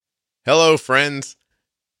Hello, friends.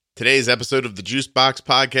 Today's episode of the Juicebox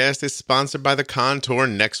Podcast is sponsored by the Contour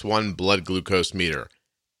Next One blood glucose meter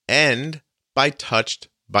and by Touched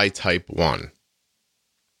by Type 1.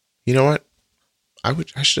 You know what? I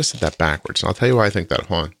should have said that backwards, and I'll tell you why I think that.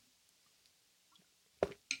 Hold on.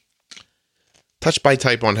 Touched by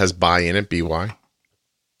Type 1 has by in it, B-Y.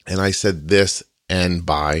 And I said this and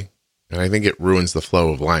by, and I think it ruins the flow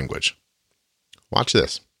of language. Watch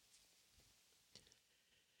this.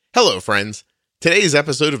 Hello, friends. Today's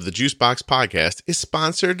episode of the Juicebox Podcast is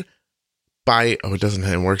sponsored by... Oh,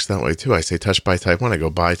 it works that way too. I say Touched by Type 1. I go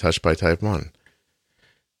by Touched by Type 1.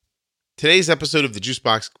 Today's episode of the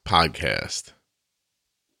Juicebox Podcast.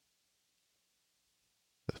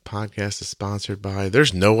 The podcast is sponsored by...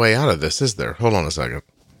 There's no way out of this, is there? Hold on a second.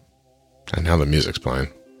 And now the music's playing.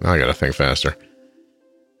 Now I gotta think faster.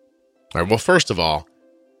 All right, well, first of all,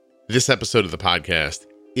 this episode of the podcast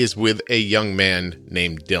is with a young man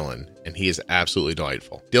named Dylan, and he is absolutely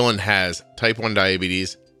delightful. Dylan has type 1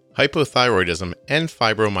 diabetes, hypothyroidism, and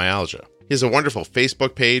fibromyalgia. He has a wonderful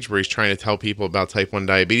Facebook page where he's trying to tell people about type 1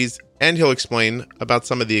 diabetes, and he'll explain about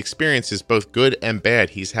some of the experiences, both good and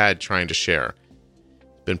bad, he's had trying to share.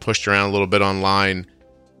 Been pushed around a little bit online,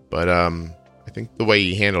 but I think the way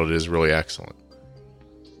he handled it is really excellent.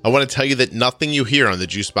 I want to tell you that nothing you hear on the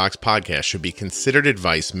Juicebox Podcast should be considered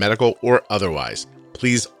advice, medical or otherwise.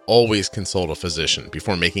 Please always consult a physician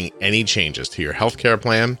before making any changes to your healthcare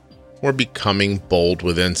plan or becoming bold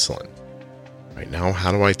with insulin. Right now,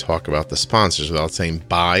 how do I talk about the sponsors without saying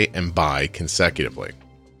buy and buy consecutively?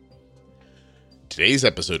 Today's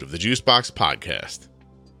episode of the Juicebox Podcast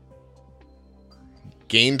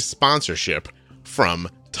gained sponsorship from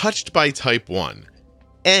Touched by Type 1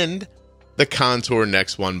 and the Contour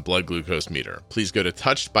Next One blood glucose meter. Please go to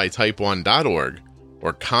touchedbytype1.org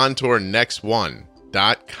or contournext1.com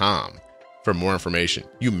for more information.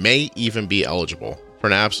 You may even be eligible for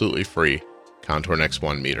an absolutely free Contour Next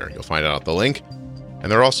One meter. You'll find out the link, and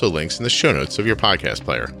there are also links in the show notes of your podcast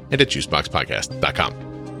player and at juiceboxpodcast.com.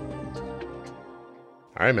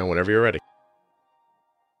 All right, man, whenever you're ready.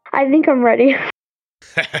 I think I'm ready.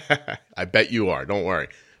 I bet you are. Don't worry.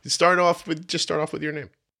 Just start off with your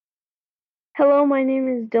name. Hello, my name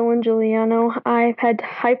is Dylan Giuliano. I've had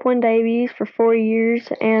type 1 diabetes for 4 years,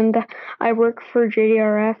 and I work for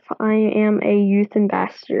JDRF. I am a youth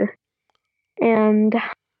ambassador. And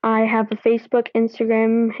I have a Facebook,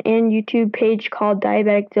 Instagram, and YouTube page called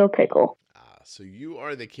Diabetic Dill Pickle. So you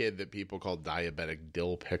are the kid that people call Diabetic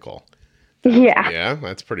Dill Pickle. Yeah. Yeah,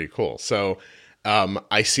 that's pretty cool. So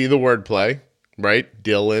I see the wordplay, right?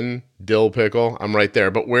 Dylan, Dill Pickle. I'm right there.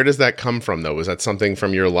 But where does that come from, though? Was that something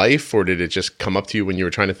from your life, or did it just come up to you when you were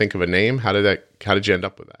trying to think of a name? How did you end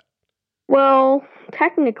up with that? Well,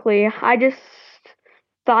 technically, I just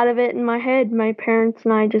thought of it in my head. My parents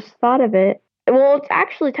and I just thought of it. Well, it's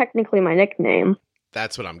actually technically my nickname.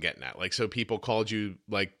 That's what I'm getting at. Like, so people called you,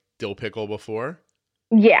 like, Dill Pickle before?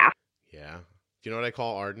 Yeah. Yeah. Do you know what I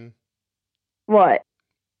call Arden? What?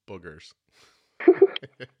 Boogers.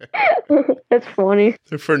 That's funny.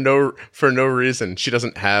 For no reason. She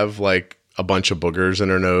doesn't have like a bunch of boogers in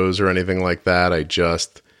her nose or anything like that. I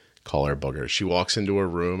just call her Boogers. She walks into her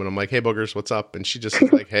room and I'm like, "Hey Boogers, what's up?" And she just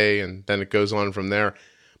is like, "Hey," and then it goes on from there.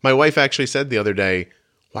 My wife actually said the other day,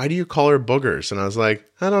 "Why do you call her Boogers?" And I was like,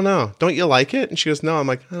 "I don't know. Don't you like it?" And she goes, "No." I'm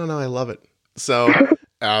like, "I don't know. I love it." So,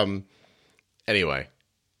 anyway,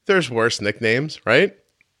 there's worse nicknames, right?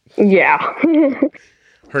 Yeah.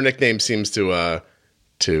 Her nickname seems to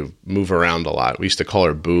move around a lot. We used to call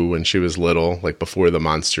her Boo when she was little, like before the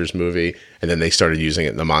Monsters movie. And then they started using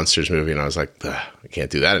it in the Monsters movie. And I was like, I can't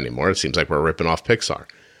do that anymore. It seems like we're ripping off Pixar.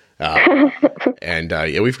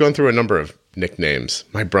 Yeah, we've gone through a number of nicknames.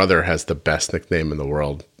 My brother has the best nickname in the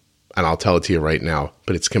world. And I'll tell it to you right now,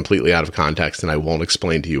 but it's completely out of context. And I won't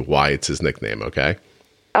explain to you why it's his nickname, okay?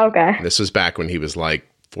 Okay. And this was back when he was like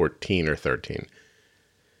 14 or 13.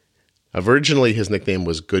 Originally, his nickname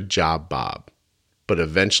was Good Job Bob, but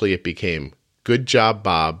eventually it became Good Job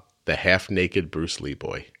Bob, the half-naked Bruce Lee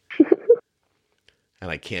boy.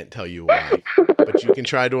 And I can't tell you why, but you can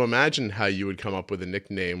try to imagine how you would come up with a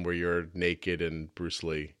nickname where you're naked and Bruce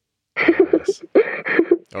Lee.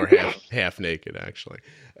 Or half naked, actually.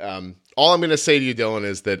 All I'm going to say to you, Dylan,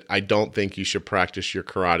 is that I don't think you should practice your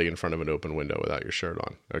karate in front of an open window without your shirt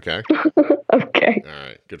on, okay? Okay. All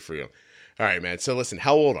right, good for you. All right, man. So listen,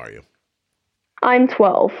 how old are you? I'm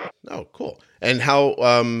 12. Oh, cool. And how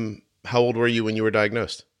old were you when you were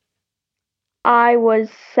diagnosed? I was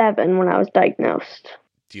 7 when I was diagnosed.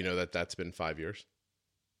 Do you know that that's been 5 years?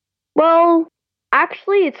 Well,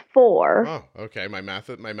 actually, it's 4. Oh, okay. My math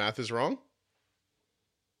is wrong?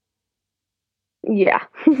 Yeah.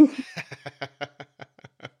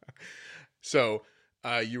 So,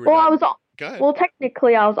 you were Well, go ahead. well,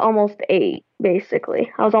 technically, I was almost 8.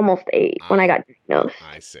 Basically, I was almost 8 when I got diagnosed.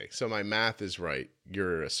 I see. So my math is right.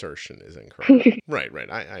 Your assertion is incorrect. Right. All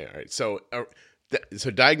right. So,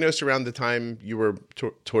 so diagnosed around the time you were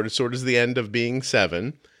towards the end of being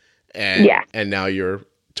 7, and Yeah. and now you're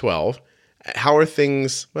 12. How are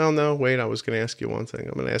things? Well, no, wait. I was going to ask you one thing.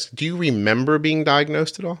 I'm going to ask. Do you remember being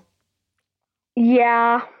diagnosed at all?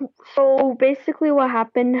 Yeah. So basically, what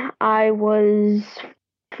happened? I was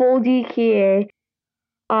full DKA.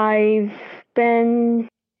 I've been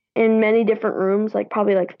in many different rooms, like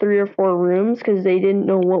probably like 3 or 4 rooms, because they didn't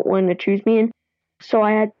know what one to choose me in.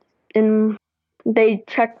 So they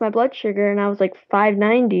checked my blood sugar, and I was like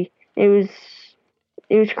 590. It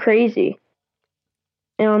was crazy.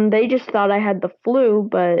 And they just thought I had the flu,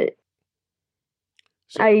 but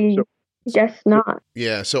I guess not.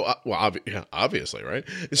 Yeah. So, obviously, right?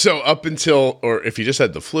 So up until, or if you just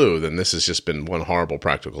had the flu, then this has just been one horrible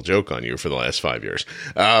practical joke on you for the last 5 years,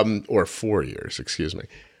 or 4 years, excuse me.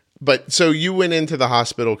 But so you went into the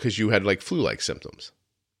hospital because you had like flu-like symptoms.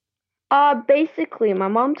 Basically, my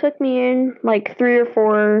mom took me in like 3 or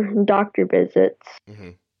 4 doctor visits. Mm-hmm.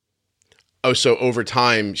 Oh, so over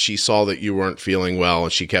time, she saw that you weren't feeling well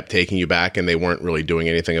and she kept taking you back and they weren't really doing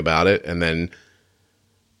anything about it. And then,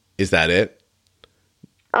 is that it?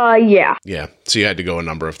 Yeah. Yeah. So you had to go a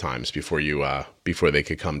number of times before before they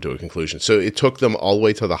could come to a conclusion. So it took them all the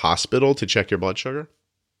way to the hospital to check your blood sugar?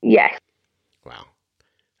 Yes. Wow.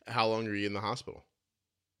 How long were you in the hospital?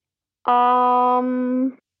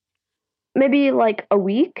 Maybe like a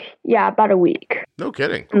week. Yeah, about a week. No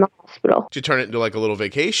kidding. In the hospital. Did you turn it into like a little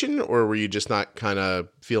vacation, or were you just not kind of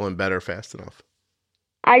feeling better fast enough?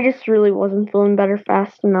 I just really wasn't feeling better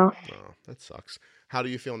fast enough. Oh, that sucks. How do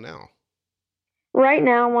you feel now? Right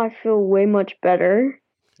now, I feel way much better.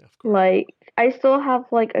 Yeah, of course. Like, I still have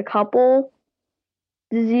like a couple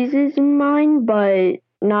diseases in mind, but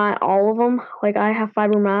not all of them. Like, I have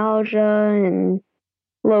fibromyalgia and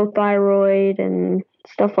low thyroid and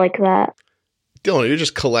stuff like that. Dylan, you're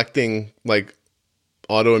just collecting like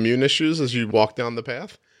autoimmune issues as you walk down the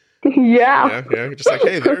path? Yeah. Yeah. Just like,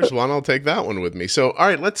 hey, there's one. I'll take that one with me. So, all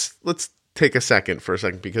right, let's take a second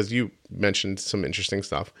because you mentioned some interesting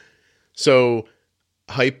stuff. So,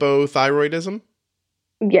 hypothyroidism?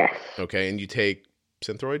 Yes. Okay, and you take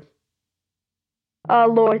Synthroid?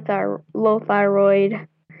 Low thyroid,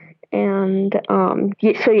 and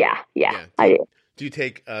so yeah, I do. Do you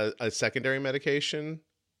take a secondary medication,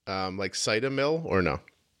 like Cytomel, or no?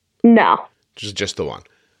 No. Just the one.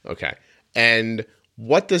 Okay. And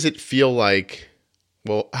what does it feel like?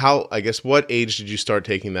 Well, what age did you start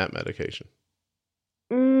taking that medication?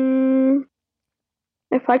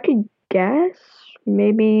 If I could guess,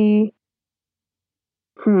 maybe,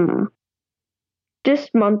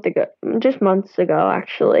 just months ago,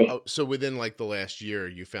 actually. Oh, so within like the last year,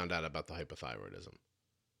 you found out about the hypothyroidism?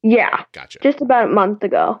 Yeah. Gotcha. Just about a month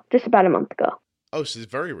ago. Oh, so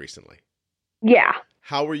it's very recently. Yeah.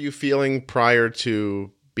 How were you feeling prior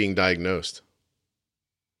to being diagnosed?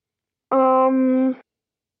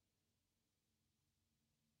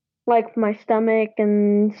 Like my stomach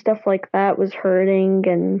and stuff like that was hurting,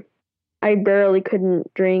 and I barely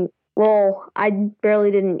couldn't drink. Well, I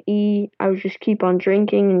barely didn't eat. I was just keep on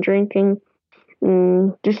drinking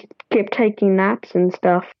and just kept taking naps and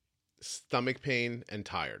stuff. Stomach pain and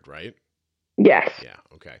tired, right? Yes. Yeah,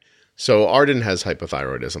 okay. So Arden has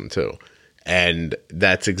hypothyroidism too. And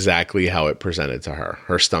that's exactly how it presented to her.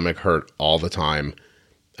 Her stomach hurt all the time.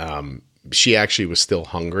 She actually was still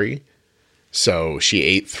hungry, so she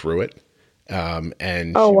ate through it.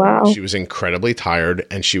 And she was incredibly tired,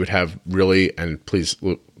 and she would have really, and please,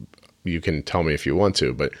 you can tell me if you want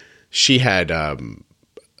to, but she had a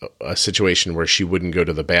situation where she wouldn't go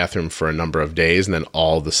to the bathroom for a number of days, and then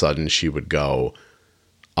all of a sudden she would go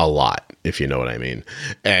a lot, if you know what I mean.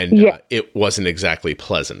 And it wasn't exactly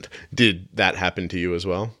pleasant. Did that happen to you as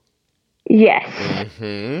well? Yes.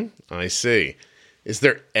 Mm-hmm. I see. Is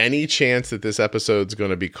there any chance that this episode's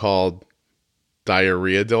going to be called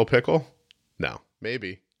Diarrhea Dill Pickle? No,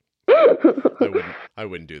 maybe. I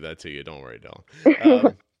wouldn't do that to you. Don't worry,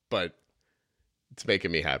 Dylan. But it's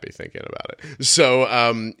making me happy thinking about it. So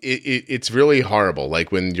it's really horrible.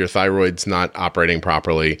 Like when your thyroid's not operating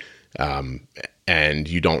properly, and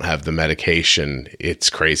you don't have the medication,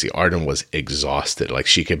 it's crazy. Arden was exhausted. Like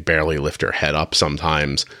she could barely lift her head up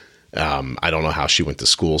sometimes. I don't know how she went to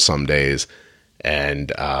school some days,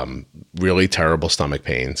 and really terrible stomach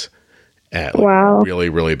pains. Wow. Really,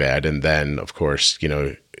 really bad. And then, of course,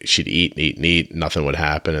 she'd eat. Nothing would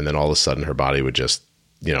happen. And then all of a sudden her body would just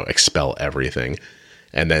expel everything.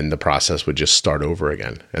 And then the process would just start over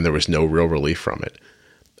again. And there was no real relief from it.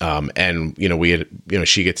 And we had,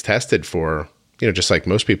 she gets tested for, just like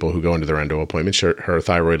most people who go into their endo appointments, her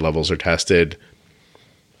thyroid levels are tested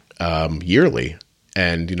yearly.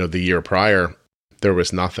 And, the year prior, there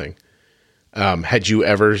was nothing. Had you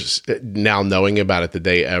ever, now knowing about it, did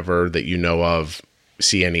they ever, that you know of,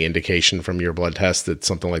 see any indication from your blood test that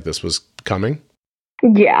something like this was coming?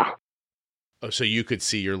 Yeah. Oh, so you could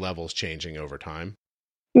see your levels changing over time?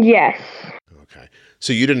 Yes. Okay.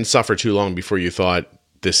 So you didn't suffer too long before you thought,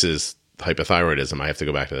 this is hypothyroidism, I have to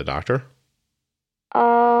go back to the doctor?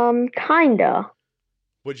 Kinda.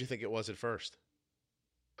 What did you think it was at first?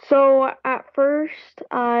 So at first,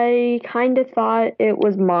 I kind of thought it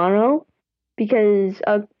was mono because,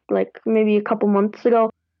 like maybe a couple months ago,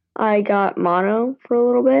 I got mono for a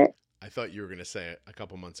little bit. I thought you were going to say a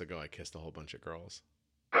couple months ago I kissed a whole bunch of girls.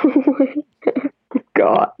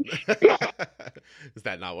 God. Is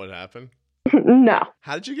that not what happened? No.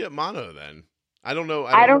 How did you get mono then? I don't know.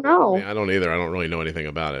 I don't know. I don't either. I don't really know anything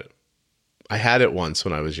about it. I had it once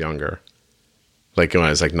when I was younger. Like when I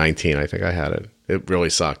was like 19, I think I had it. It really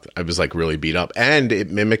sucked. I was like really beat up. And it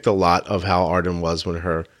mimicked a lot of how Arden was when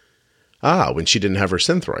she didn't have her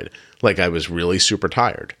Synthroid. Like I was really super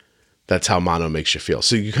tired. That's how mono makes you feel.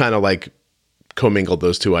 So you kind of like commingled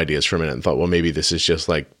those two ideas for a minute and thought, well, maybe this is just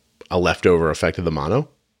like a leftover effect of the mono?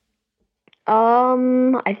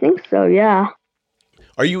 I think so, yeah.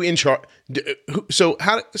 Are you in charge? So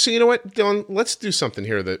you know what, Dylan, let's do something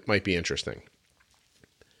here that might be interesting.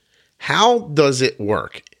 How does it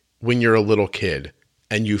work when you're a little kid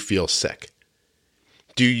and you feel sick?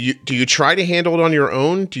 Do you try to handle it on your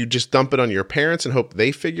own? Do you just dump it on your parents and hope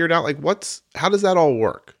they figure it out? Like how does that all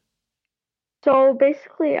work? So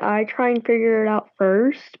basically I try and figure it out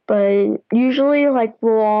first, but usually like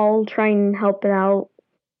we'll all try and help it out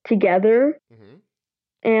together. Mm-hmm.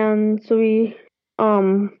 And so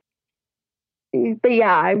but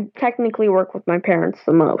yeah, I technically work with my parents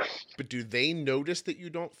the most. But do they notice that you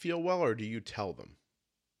don't feel well, or do you tell them?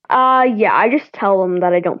 Yeah, I just tell them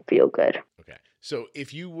that I don't feel good. Okay. So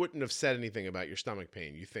if you wouldn't have said anything about your stomach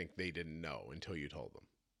pain, you think they didn't know until you told them?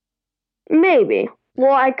 Maybe.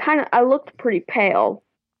 Well, I looked pretty pale,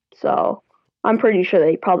 so I'm pretty sure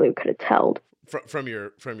they probably could have told. From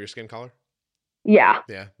your skin color? Yeah.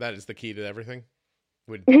 Yeah, that is the key to everything.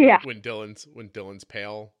 When Dylan's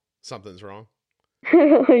pale, something's wrong.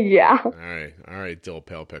 Yeah. All right, Dill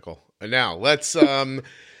Pale Pickle. And now let's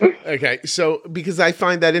okay, so because I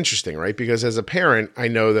find that interesting, right? Because as a parent, I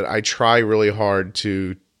know that I try really hard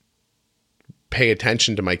to pay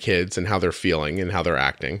attention to my kids and how they're feeling and how they're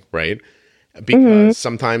acting, right? Because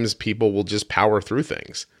sometimes people will just power through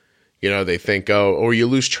things. They think, or you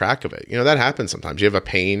lose track of it. That happens sometimes. You have a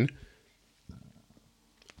pain.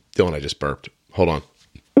 Dylan, I just burped. Hold on.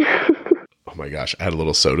 Oh my gosh, I had a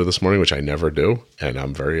little soda this morning, which I never do, and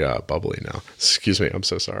I'm very bubbly now. Excuse me, I'm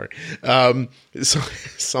so sorry. So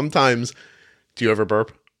sometimes, do you ever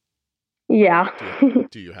burp? Yeah.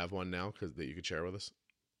 Do you have one now that you could share with us?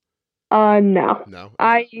 No. No?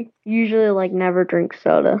 I usually never drink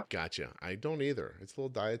soda. Gotcha. I don't either. It's a little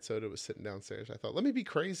diet soda. It was sitting downstairs. I thought, let me be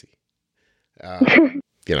crazy.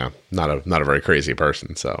 Not a very crazy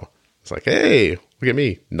person, so it's like, hey, look at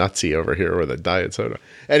me, nutsy over here with a diet soda.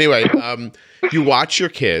 Anyway, you watch your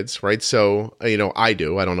kids, right? So, I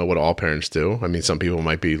do. I don't know what all parents do. I mean, some people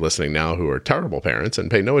might be listening now who are terrible parents and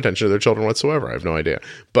pay no attention to their children whatsoever. I have no idea.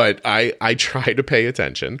 But I try to pay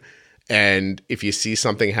attention. And if you see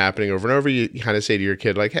something happening over and over, you kind of say to your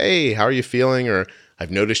kid, like, hey, how are you feeling? Or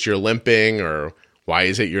I've noticed you're limping, or why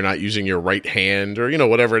is it you're not using your right hand, or,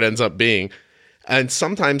 whatever it ends up being. And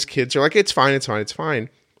sometimes kids are like, it's fine.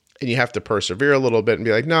 And you have to persevere a little bit and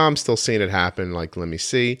be like, no, I'm still seeing it happen. Like, let me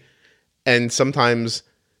see. And sometimes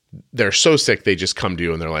they're so sick, they just come to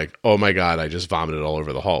you and they're like, oh my God, I just vomited all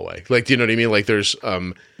over the hallway. Like, do you know what I mean? Like there's,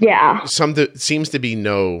 seems to be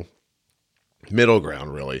no middle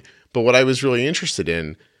ground really. But what I was really interested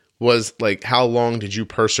in was like, how long did you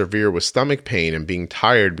persevere with stomach pain and being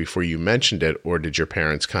tired before you mentioned it? Or did your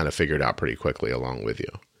parents kind of figure it out pretty quickly along with you?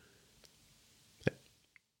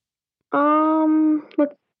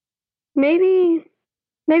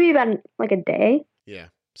 Maybe about a day. Yeah.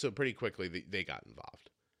 So pretty quickly they got involved.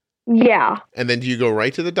 Yeah. And then do you go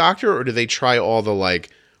right to the doctor, or do they try all the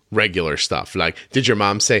regular stuff? Like, did your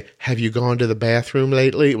mom say, have you gone to the bathroom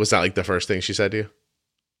lately? Was that the first thing she said to you?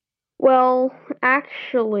 Well,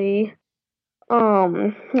 actually,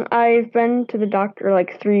 I've been to the doctor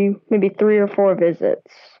maybe three or four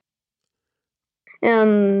visits.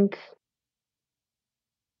 And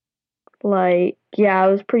Like, yeah,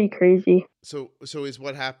 it was pretty crazy. So is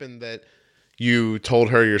what happened that you told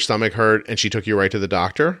her your stomach hurt and she took you right to the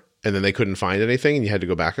doctor and then they couldn't find anything and you had to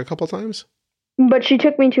go back a couple times? But she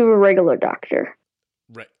took me to a regular doctor.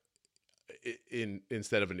 Right.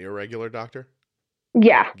 Instead of an irregular doctor?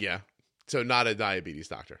 Yeah. Yeah. So not a diabetes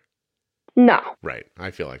doctor. No. Right.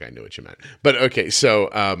 I feel like I knew what you meant. But okay, so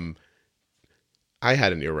I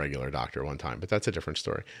had an irregular doctor one time, but that's a different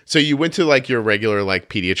story. So you went to like your regular like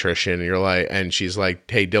pediatrician and you're like, and she's like,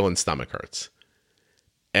 "Hey, Dylan's stomach hurts."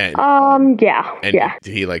 And yeah.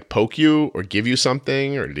 did he like poke you or give you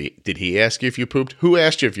something, or did he ask you if you pooped? Who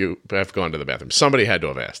asked you if you have gone to the bathroom? Somebody had to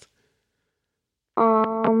have asked.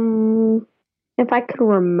 If I could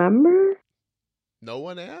remember. No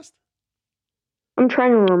one asked? I'm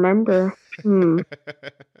trying to remember. Hold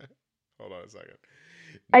on a second.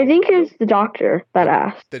 I think it was the doctor that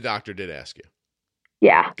asked. The doctor did ask you.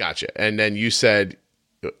 Yeah. Gotcha. And then you said,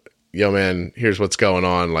 "Yo, man, here's what's going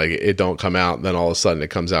on. Like, it don't come out. And then all of a sudden it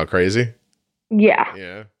comes out crazy." Yeah.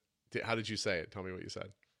 Yeah. How did you say it? Tell me what you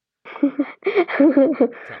said.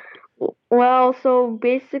 Well, so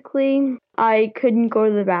basically, I couldn't go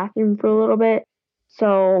to the bathroom for a little bit.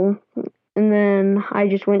 So, and then I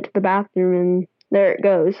just went to the bathroom and there it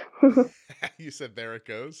goes. You said, "There it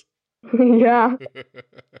goes"? Yeah.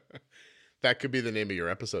 That could be the name of your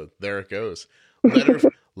episode. There it goes.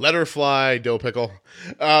 Let her fly, dill pickle.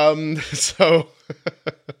 So,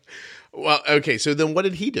 well, okay. So then what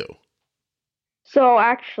did he do? So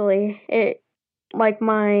actually, it's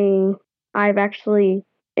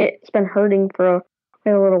been hurting for a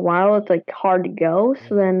little while. It's like hard to go.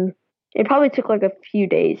 So then it probably took like a few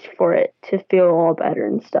days for it to feel all better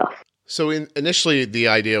and stuff. So initially the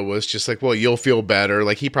idea was just like, well, you'll feel better.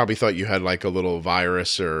 Like he probably thought you had like a little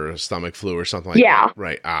virus or stomach flu or something like that.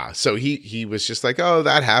 Right. So he was just like, oh,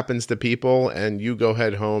 that happens to people and you go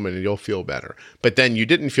head home and you'll feel better. But then you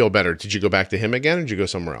didn't feel better. Did you go back to him again or did you go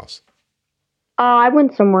somewhere else? I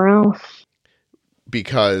went somewhere else.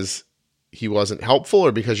 Because he wasn't helpful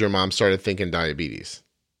or because your mom started thinking diabetes?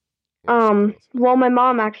 Well, my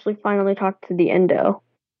mom actually finally talked to the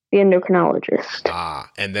endocrinologist.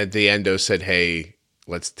 And then the endo said, "Hey,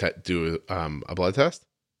 let's do a blood test."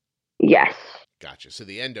 Yes. Gotcha. So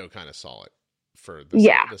the endo kind of saw it for the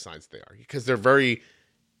signs they are, because they're very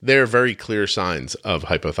clear signs of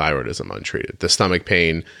hypothyroidism untreated. The stomach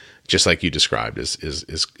pain, just like you described,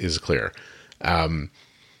 is clear.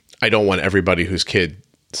 I don't want everybody whose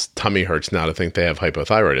kid's tummy hurts now to think they have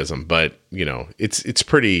hypothyroidism, but you know, it's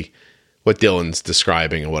pretty. What Dylan's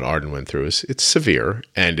describing and what Arden went through it's severe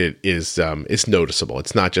and it's noticeable.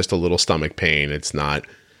 It's not just a little stomach pain. It's not,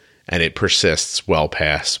 and it persists well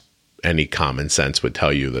past any common sense would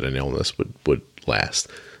tell you that an illness would last.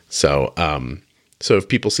 So, so if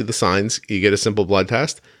people see the signs, you get a simple blood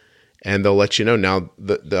test and they'll let you know. Now,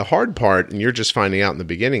 the hard part, and you're just finding out in the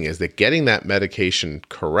beginning, is that getting that medication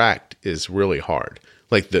correct is really hard.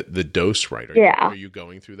 Like the dose right. Are you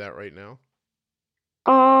going through that right now?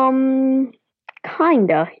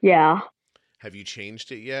 Kinda, yeah. Have you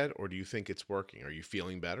changed it yet, or do you think it's working? Are you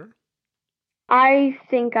feeling better? I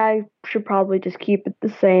think I should probably just keep it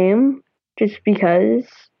the same, just because.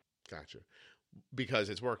 Gotcha. Because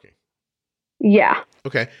it's working. Yeah.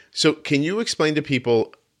 Okay. So can you explain to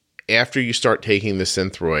people, after you start taking the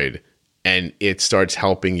Synthroid and it starts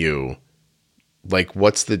helping you, like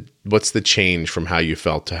what's the change from how you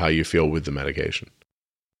felt to how you feel with the medication?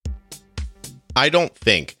 I don't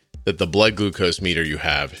think that the blood glucose meter you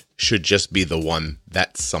have should just be the one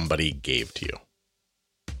that somebody gave to you.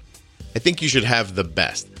 I think you should have the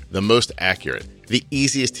best, the most accurate, the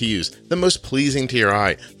easiest to use, the most pleasing to your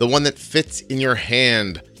eye, the one that fits in your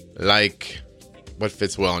hand. Like, what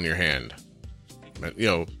fits well in your hand? You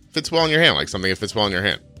know, fits well in your hand, like something that fits well in your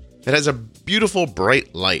hand. It has a beautiful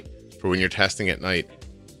bright light for when you're testing at night,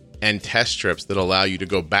 and test strips that allow you to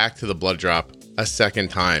go back to the blood drop a second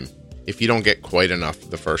time if you don't get quite enough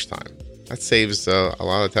the first time. That saves a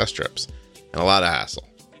lot of test strips and a lot of hassle.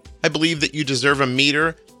 I believe that you deserve a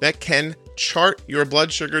meter that can chart your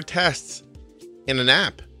blood sugar tests in an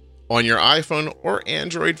app on your iPhone or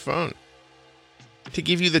Android phone to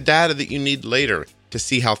give you the data that you need later to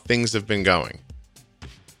see how things have been going.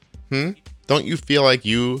 Don't you feel like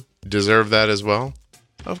you deserve that as well?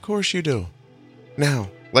 Of course you do. Now,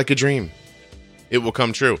 like a dream, it will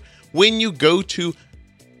come true when you go to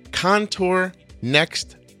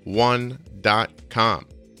ContourNext1.com.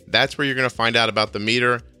 That's where you're going to find out about the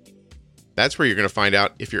meter. That's where you're going to find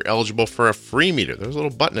out if you're eligible for a free meter. There's a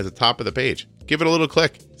little button at the top of the page. Give it a little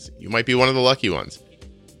click. You might be one of the lucky ones.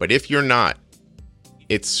 But if you're not,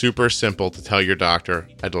 it's super simple to tell your doctor,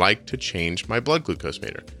 I'd like to change my blood glucose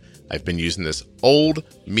meter. I've been using this old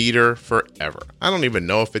meter forever. I don't even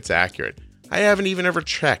know if it's accurate. I haven't even ever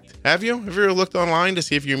checked. Have you? Have you ever looked online to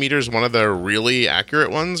see if your meter is one of the really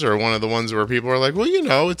accurate ones or one of the ones where people are like,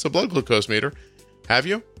 well, it's a blood glucose meter. Have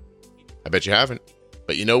you? I bet you haven't.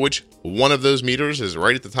 But you know which one of those meters is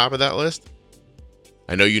right at the top of that list?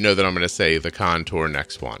 I know you know that I'm going to say the Contour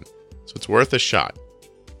Next One. So it's worth a shot.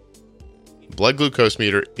 Blood glucose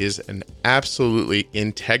meter is an absolutely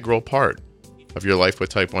integral part of your life with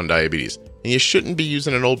type 1 diabetes. And you shouldn't be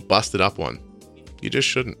using an old busted up one. You just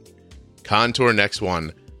shouldn't.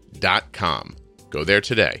 ContourNext1.com. Go there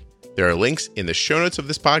today. There are links in the show notes of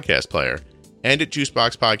this podcast player and at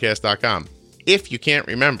juiceboxpodcast.com. If you can't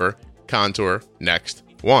remember, Contour Next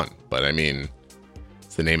One. But I mean,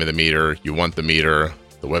 it's the name of the meter. You want the meter.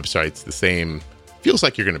 The website's the same. Feels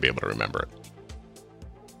like you're going to be able to remember it.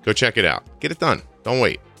 Go check it out. Get it done. Don't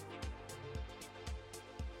wait.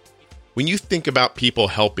 When you think about people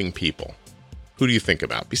helping people, who do you think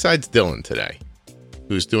about? Besides Dylan today,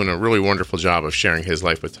 who's doing a really wonderful job of sharing his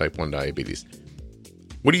life with type 1 diabetes.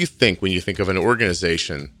 What do you think when you think of an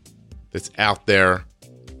organization that's out there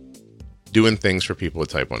doing things for people with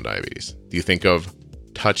type 1 diabetes? Do you think of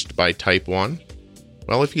Touched by Type 1?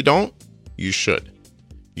 Well, if you don't, you should.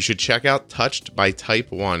 You should check out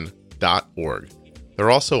touchedbytype1.org. They're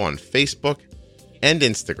also on Facebook and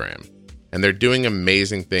Instagram, and they're doing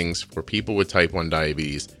amazing things for people with type 1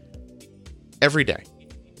 diabetes every day.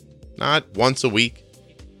 Not once a week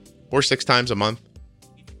or 6 times a month.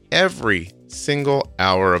 Every single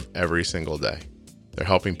hour of every single day. They're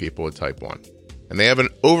helping people with type 1. And they have an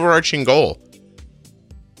overarching goal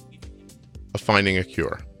of finding a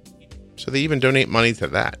cure. So they even donate money to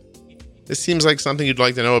that. This seems like something you'd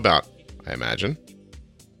like to know about, I imagine.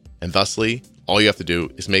 And thusly, all you have to do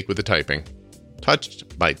is make with the typing,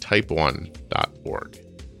 touchedbytype1.org.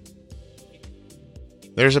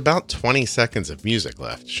 There's about 20 seconds of music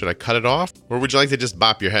left. Should I cut it off? Or would you like to just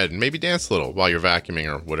bop your head and maybe dance a little while you're vacuuming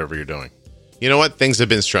or whatever you're doing? You know what? Things have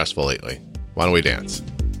been stressful lately. Why don't we dance?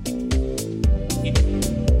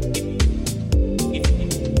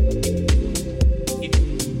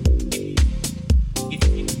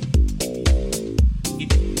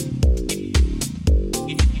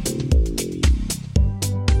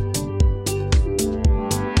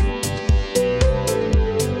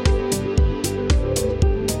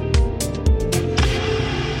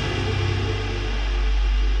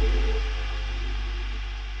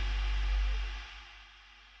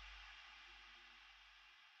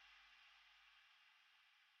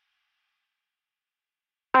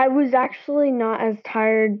 I was actually not as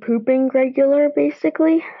tired pooping regular,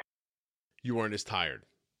 basically. You weren't as tired.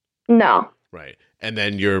 No. Right. And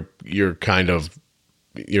then your kind of,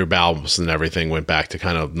 your bowels and everything went back to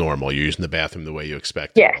kind of normal. You're using the bathroom the way you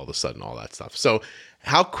expected. Yeah. All of a sudden, all that stuff. So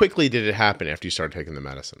how quickly did it happen after you started taking the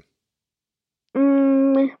medicine?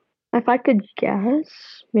 If I could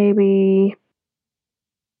guess, maybe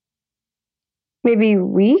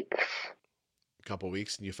weeks. A couple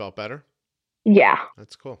weeks and you felt better? Yeah.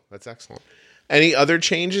 That's cool. That's excellent. Any other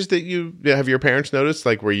changes that have your parents noticed?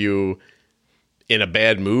 Like, were you in a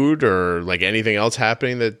bad mood or like anything else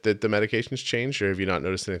happening that the medications changed, or have you not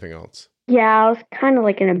noticed anything else? Yeah, I was kind of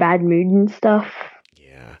like in a bad mood and stuff.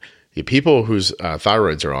 Yeah. People whose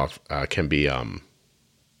thyroids are off can be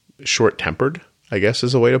short-tempered, I guess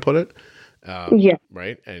is a way to put it. Yeah.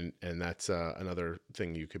 Right. And that's another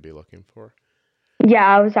thing you could be looking for. Yeah,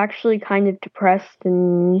 I was actually kind of depressed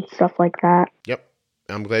and stuff like that. Yep.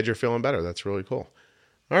 I'm glad you're feeling better. That's really cool.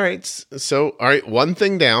 All right. So, all right. One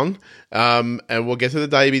thing down, and we'll get to the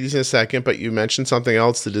diabetes in a second, but you mentioned something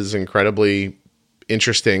else that is incredibly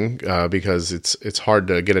interesting because it's hard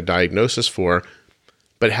to get a diagnosis for.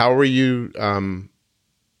 But how were you, how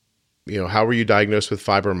were you diagnosed with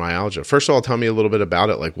fibromyalgia? First of all, tell me a little bit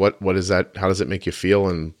about it. Like what is that? How does it make you feel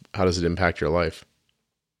and how does it impact your life?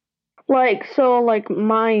 Like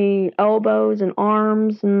my elbows and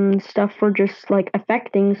arms and stuff were just like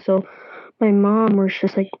affecting. So my mom was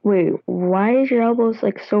just like, wait, why is your elbows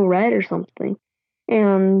like so red or something?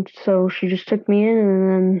 And so she just took me in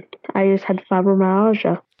and then I just had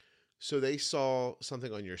fibromyalgia. So they saw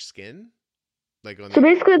something on your skin? So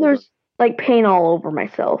basically there's like pain all over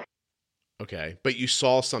myself. Okay. But you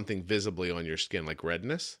saw something visibly on your skin, like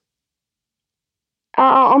redness?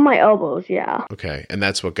 On my elbows, yeah. Okay, and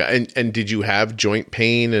that's what got. And did you have joint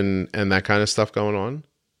pain and that kind of stuff going on?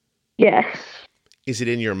 Yes. Is it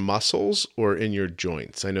in your muscles or in your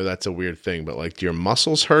joints? I know that's a weird thing, but like, do your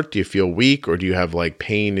muscles hurt? Do you feel weak, or do you have like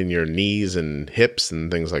pain in your knees and hips and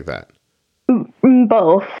things like that?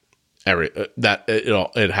 Both.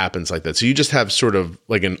 It happens like that. So you just have sort of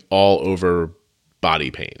like an all over body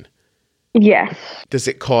pain. Yes. Does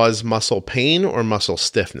it cause muscle pain or muscle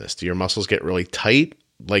stiffness? Do your muscles get really tight,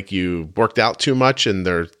 like you worked out too much and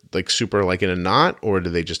they're like super like in a knot, or do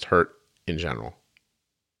they just hurt in general?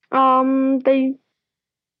 They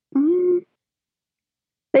mm,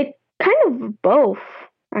 they kind of both,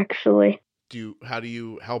 actually. How do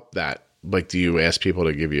you help that? Like, do you ask people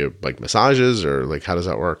to give you like massages, or like how does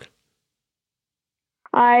that work?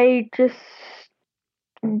 I just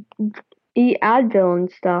eat Advil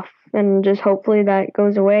and stuff, and just hopefully that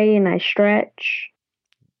goes away, and I stretch.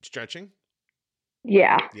 Stretching?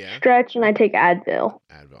 Yeah, Yeah. stretch, and I take Advil.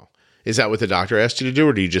 Advil. Is that what the doctor asked you to do,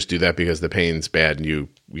 or do you just do that because the pain's bad and you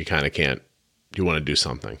kind of can't, you want to do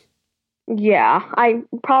something? Yeah, I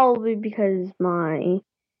probably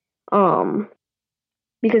um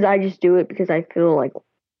because I just do it because I feel like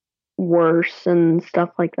worse and stuff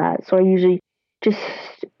like that. So I usually just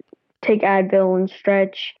take Advil and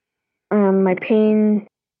stretch. My pain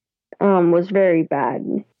was very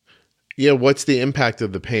bad. Yeah. What's the impact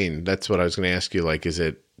of the pain? That's what I was going to ask you. Like, does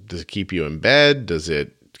it keep you in bed? Does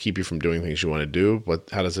it keep you from doing things you want to do?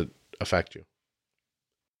 How does it affect you?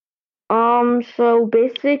 So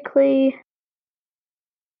basically,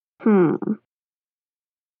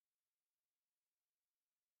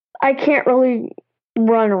 I can't really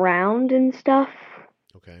run around and stuff.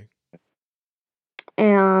 Okay.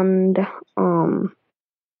 And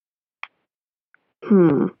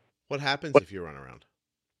What happens if you run around?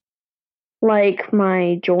 like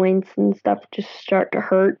my joints and stuff just start to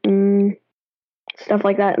hurt and stuff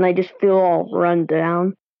like that, and I just feel all run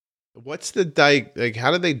down. What's the like?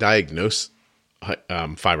 How do they diagnose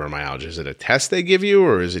fibromyalgia? Is it a test they give you,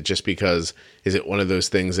 or is it just because? Is it one of those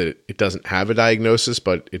things that it doesn't have a diagnosis,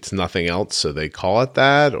 but it's nothing else, so they call it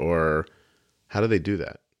that, or how do they do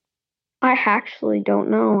that? I actually don't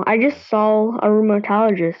know. I just saw a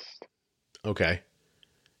rheumatologist. Okay,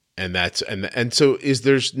 and so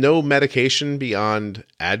there's no medication beyond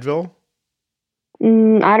Advil,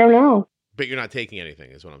 I don't know. but you're not taking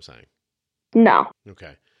anything, is what I'm saying. No.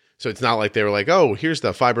 Okay. So it's not like they were like, oh, here's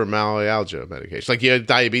the fibromyalgia medication. Like you had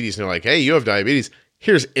diabetes and they're like, hey, you have diabetes.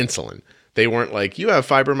 Here's insulin. They weren't like, you have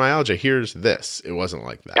fibromyalgia. Here's this. It wasn't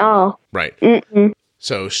like that. Oh. Right. Mm-mm.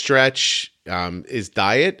 So stretch, is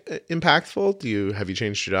diet impactful? Have you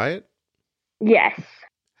changed your diet? Yes.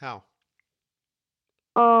 How?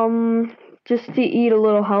 Just to eat a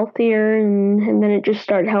little healthier, and then it just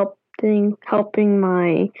started helping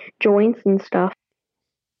my joints and stuff.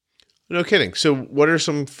 No kidding. So what are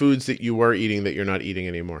some foods that you were eating that you're not eating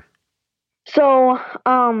anymore? So,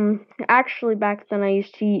 actually back then I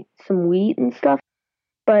used to eat some wheat and stuff,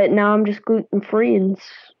 but now I'm just gluten free, and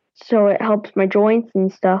so it helps my joints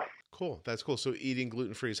and stuff. Cool. That's cool. So eating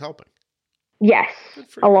gluten-free is helping. Yes, Good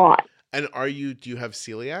for a you. lot. And do you have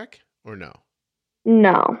celiac or no?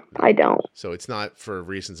 No, I don't. So it's not for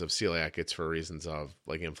reasons of celiac, it's for reasons of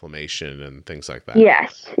like inflammation and things like that.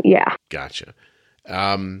 Yes, yeah. Gotcha.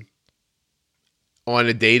 On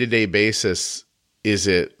a day-to-day basis, is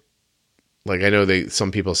it like, I know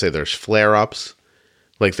some people say there's flare-ups,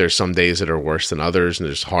 like there's some days that are worse than others and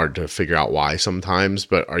it's hard to figure out why sometimes,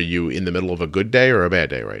 but are you in the middle of a good day or a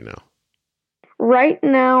bad day right now? Right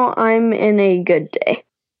now I'm in a good day.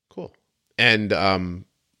 Cool. And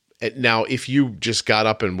now if you just got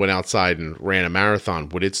up and went outside and ran a marathon,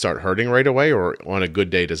 would it start hurting right away, or on a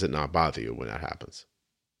good day does it not bother you when that happens?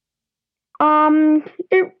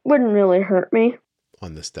 It wouldn't really hurt me.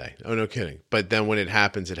 On this day. Oh, no kidding. But then when it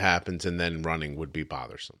happens, and then running would be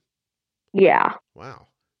bothersome. Yeah. Wow.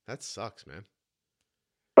 That sucks, man.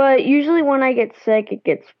 But usually when I get sick, it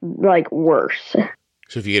gets like worse.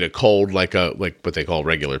 So if you get a cold, like what they call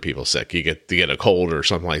regular people sick, you get a cold or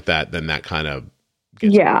something like that, then that kind of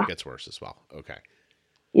gets worse as well. Okay.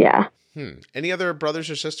 Yeah. Any other brothers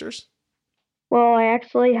or sisters? Well, I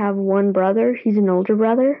actually have one brother. He's an older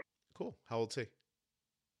brother. Cool. How old's he?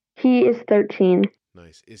 He is 13.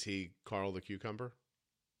 Nice. Is he Carl the cucumber?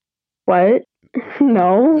 What?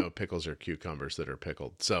 No. No, pickles are cucumbers that are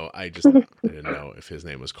pickled. So I didn't know if his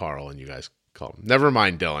name was Carl and you guys called him. Never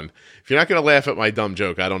mind, Dylan. If you're not going to laugh at my dumb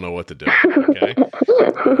joke, I don't know what to do. Okay.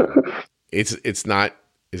 It's not.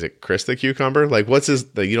 Is it Chris the cucumber? Like, what's his?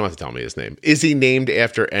 You don't have to tell me his name. Is he named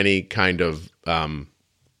after any kind of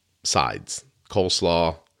sides?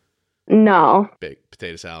 Coleslaw? No. Baked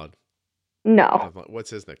potato salad? No. What's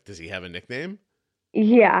his nick? Does he have a nickname?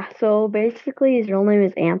 Yeah, so basically his real name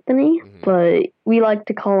is Anthony, but we like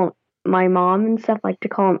to call him, my mom and stuff like to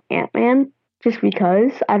call him Ant-Man, just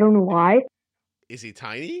because. I don't know why. Is he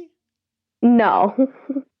tiny? No.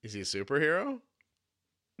 Is he a superhero?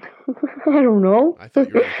 I don't know. I thought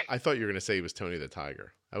you were going to say he was Tony the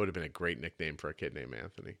Tiger. That would have been a great nickname for a kid named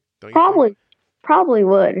Anthony. Don't you think? Probably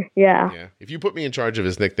would. Yeah. Yeah. If you put me in charge of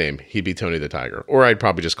his nickname, he'd be Tony the Tiger. Or I'd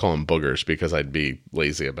probably just call him Boogers because I'd be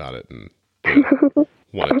lazy about it and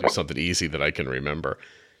want to do something easy that I can remember.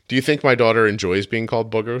 Do you think my daughter enjoys being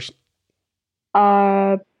called Boogers?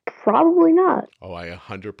 Probably not. Oh, I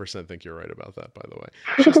 100% think you're right about that, by the way.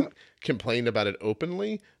 She doesn't complain about it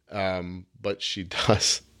openly, but she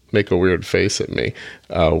does make a weird face at me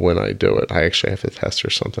when I do it. I actually have to test her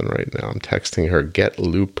something right now. I'm texting her, get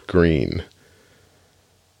loop green.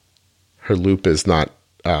 Her loop is not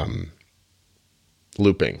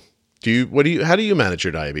looping. How do you manage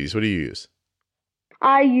your diabetes? What do you use?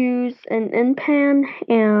 I use an InPen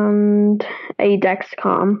and a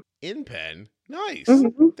Dexcom. InPen? Nice.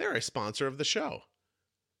 Mm-hmm. They're a sponsor of the show.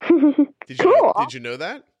 Cool. Did you know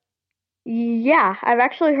that? Yeah, I've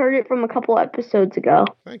actually heard it from a couple episodes ago.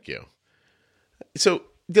 Thank you. So,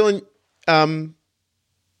 Dylan, no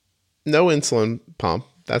insulin pump.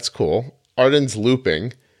 That's cool. Arden's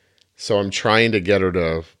looping. So I'm trying to get her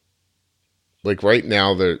to, like, right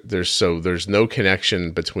now there's no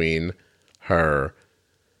connection between her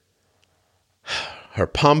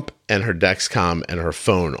pump and her Dexcom and her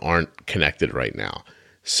phone aren't connected right now.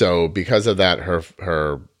 So because of that,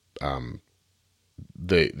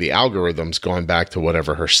 the algorithm's going back to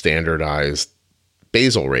whatever her standardized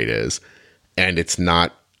basal rate is, and it's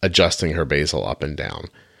not adjusting her basal up and down,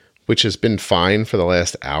 which has been fine for the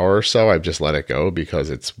last hour or so. I've just let it go because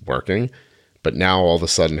it's working. But now all of a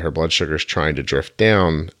sudden her blood sugar is trying to drift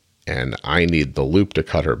down, and I need the loop to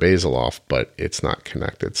cut her basal off, but it's not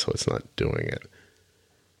connected, so it's not doing it.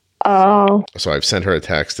 Oh. So I've sent her a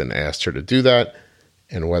text and asked her to do that,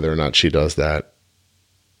 and whether or not she does that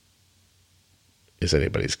is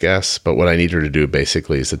anybody's guess. But what I need her to do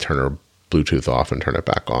basically is to turn her Bluetooth off and turn it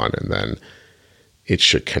back on, and then it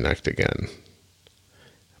should connect again.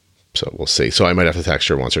 So we'll see. So I might have to text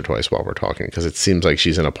her once or twice while we're talking, because it seems like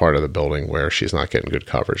she's in a part of the building where she's not getting good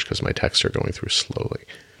coverage because my texts are going through slowly.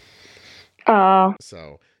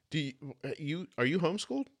 So are you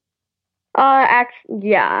homeschooled?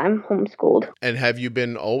 Yeah, I'm homeschooled. And have you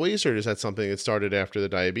been always, or is that something that started after the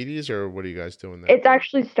diabetes, or what are you guys doing there? It's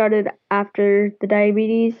actually started after the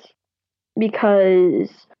diabetes because,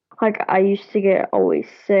 like, I used to get always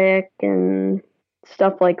sick and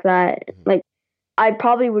stuff like that. Mm-hmm. Like, I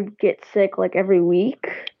probably would get sick, like, every week,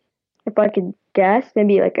 if I could guess,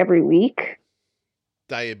 maybe, like, every week.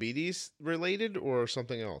 Diabetes related or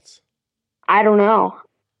something else? I don't know.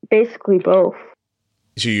 Basically both.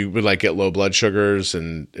 So you would, like, get low blood sugars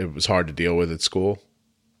and it was hard to deal with at school?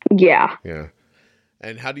 Yeah. Yeah.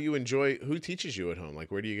 And how do you who teaches you at home?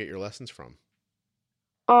 Like, where do you get your lessons from?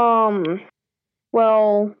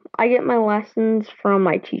 Well, I get my lessons from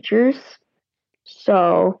my teachers.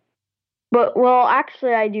 So,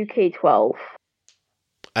 actually I do K-12.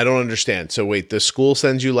 I don't understand. So wait, the school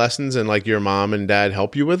sends you lessons and, like, your mom and dad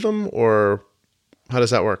help you with them, or how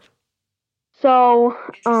does that work? So,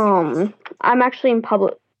 I'm actually in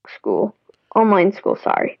public school. Online school,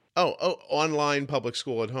 sorry. Oh, online public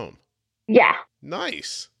school at home. Yeah.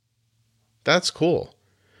 Nice. That's cool.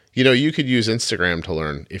 You know, you could use Instagram to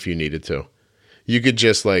learn if you needed to. You could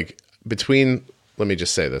just, like, let me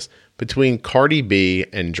just say this, between Cardi B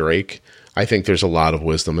and Drake, I think there's a lot of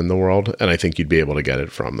wisdom in the world, and I think you'd be able to get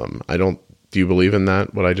it from them. Do you believe in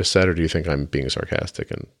that, what I just said, or do you think I'm being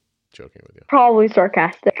sarcastic and joking with you? Probably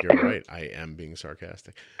sarcastic. You're right. I am being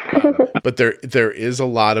sarcastic. But there is a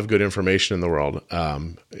lot of good information in the world.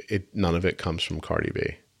 None of it comes from Cardi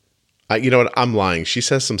B. You know what? I'm lying. She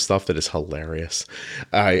says some stuff that is hilarious.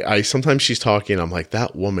 I sometimes she's talking, I'm like,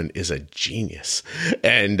 that woman is a genius,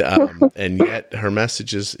 and and yet her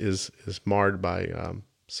message is marred by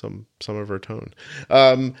some of her tone.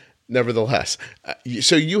 Nevertheless,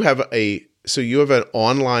 so you have an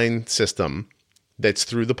online system that's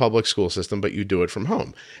through the public school system, but you do it from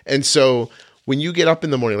home. And so when you get up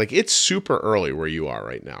in the morning, like, it's super early where you are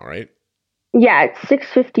right now, right? Yeah, it's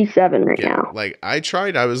 6:57 right now. Like, I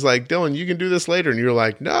was like, Dylan, you can do this later. And you're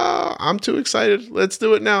like, no, I'm too excited. Let's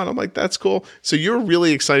do it now. And I'm like, that's cool. So you're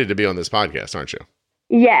really excited to be on this podcast, aren't you?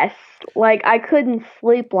 Yes. Like, I couldn't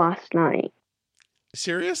sleep last night.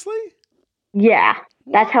 Seriously? Yeah.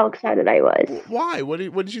 That's how excited I was. Why? What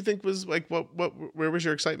did you think was, like, where was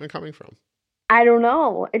your excitement coming from? I don't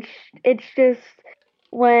know. It's just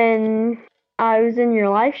when I was in your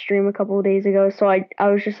live stream a couple of days ago, so I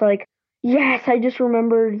was just like, yes, I just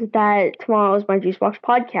remembered that tomorrow is my Juicebox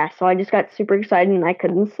podcast, so I just got super excited and I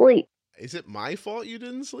couldn't sleep. Is it my fault you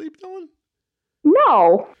didn't sleep, Dylan?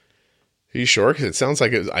 No. Are you sure? Because it sounds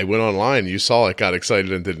like I went online, you saw it, got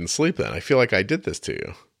excited, and didn't sleep then. I feel like I did this to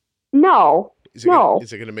you. No. Is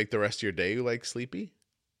it going to make the rest of your day, like, sleepy?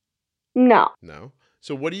 No. No.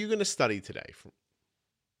 So what are you going to study today?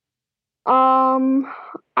 I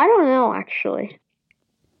don't know actually.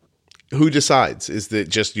 Who decides? Is it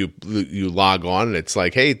just you log on and it's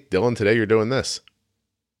like, hey, Dylan, today you're doing this?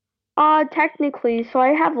 Technically, so I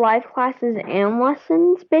have live classes and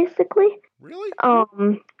lessons basically. Really?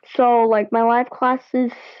 So like my live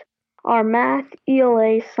classes are math,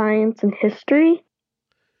 ELA, science, and history.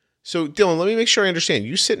 So, Dylan, let me make sure I understand.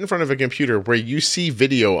 You sit in front of a computer where you see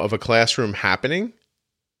video of a classroom happening?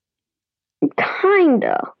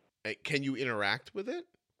 Kinda. Can you interact with it?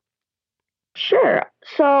 Sure.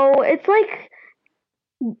 So it's like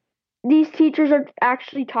these teachers are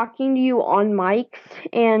actually talking to you on mics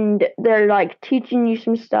and they're like teaching you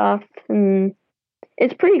some stuff, and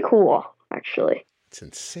it's pretty cool actually. It's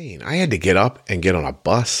insane. I had to get up and get on a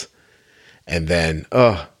bus and then,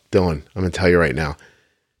 Dylan, I'm going to tell you right now.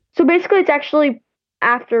 So basically it's actually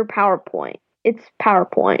after PowerPoint. It's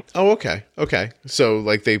PowerPoint. Oh, okay. Okay. So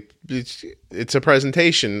like it's a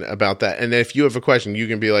presentation about that. And if you have a question, you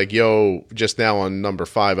can be like, yo, just now on number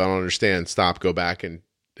 5, I don't understand. Stop, go back and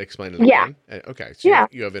explain it again. Okay. So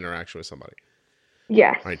you have interaction with somebody.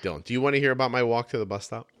 Yes. All right, Dylan, do you want to hear about my walk to the bus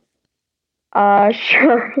stop?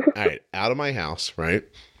 Sure. All right. Out of my house, right?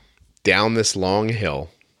 Down this long hill.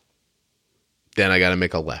 Then I got to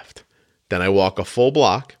make a left. Then I walk a full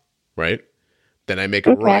block, right? Then I make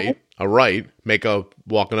a right,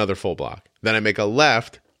 walk another full block. Then I make a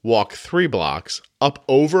left, walk 3 blocks, up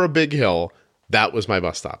over a big hill. That was my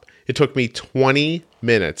bus stop. It took me 20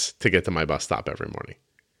 minutes to get to my bus stop every morning.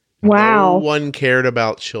 Wow. No one cared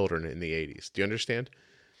about children in the 80s. Do you understand?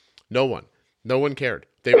 No one. No one cared.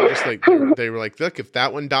 They were just like, they were like, look, if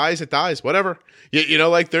that one dies, it dies, whatever. You know,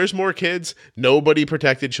 like there's more kids. Nobody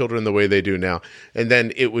protected children the way they do now. And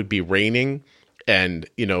then it would be raining. And,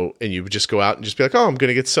 you know, and you would just go out and just be like, oh, I'm going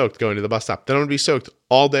to get soaked going to the bus stop. Then I'm going to be soaked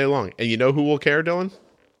all day long. And you know who will care, Dylan?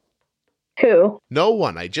 Who? No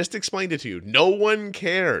one. I just explained it to you. No one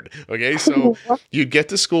cared. Okay, so you'd get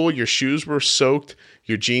to school, your shoes were soaked,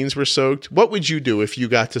 your jeans were soaked. What would you do if you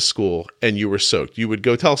got to school and you were soaked? You would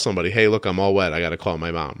go tell somebody, hey, look, I'm all wet. I got to call my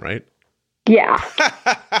mom, right? Yeah.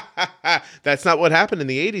 That's not what happened in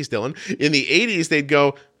the 80s, Dylan. In the 80s, they'd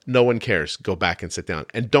go, no one cares. Go back and sit down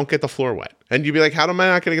and don't get the floor wet. And you'd be like, how am I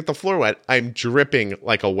not going to get the floor wet? I'm dripping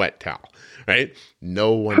like a wet towel, right?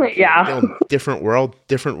 No one. Yeah. Dylan, different world,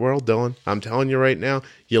 Dylan. I'm telling you right now,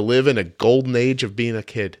 you live in a golden age of being a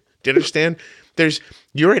kid. Do you understand?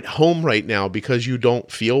 You're at home right now because you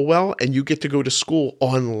don't feel well and you get to go to school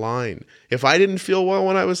online. If I didn't feel well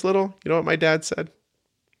when I was little, you know what my dad said?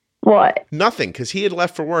 What? Nothing, because he had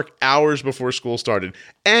left for work hours before school started.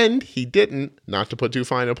 And he didn't, not to put too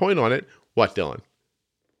fine a point on it, what, Dylan?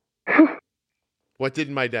 What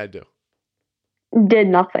did my dad do? Did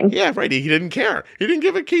nothing. Yeah, right. He didn't care. He didn't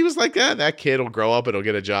give a. He was like, that kid will grow up and he'll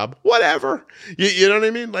get a job. Whatever. You know what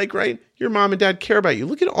I mean? Like, right? Your mom and dad care about you.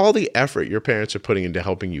 Look at all the effort your parents are putting into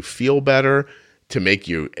helping you feel better, to make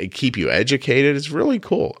you, keep you educated. It's really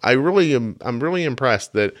cool. I'm really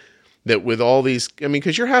impressed that with all these, I mean,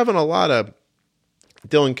 because you're having a lot of,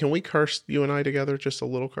 Dylan, can we curse, you and I together? Just a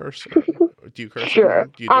little curse? Do you curse? Sure.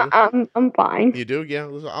 Do you do? I'm fine. You do? Yeah.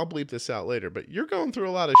 I'll bleep this out later, but you're going through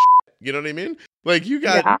a lot of shit. You know what I mean? Like you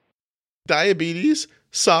got diabetes,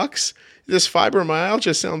 sucks. This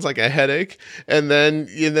fibromyalgia sounds like a headache. And then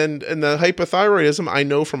the hypothyroidism, I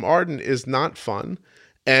know from Arden, is not fun.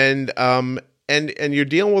 And you're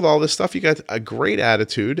dealing with all this stuff. You got a great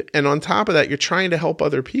attitude. And on top of that, you're trying to help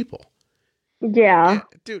other people. Yeah.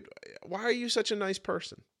 Dude, why are you such a nice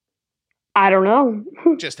person? I don't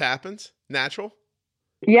know. Just happens? Natural?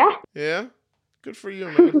 Yeah. Yeah? Good for you,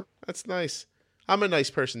 man. That's nice. I'm a nice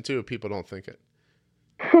person too, if people don't think it.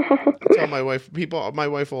 I tell my wife, my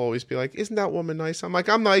wife will always be like, isn't that woman nice? I'm like,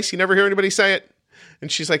 I'm nice. You never hear anybody say it.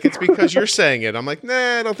 And she's like, it's because you're saying it. I'm like,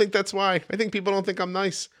 nah, I don't think that's why. I think people don't think I'm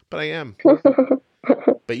nice, but I am.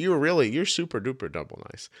 But you're super duper double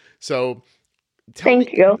nice. So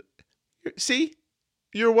thank you. See,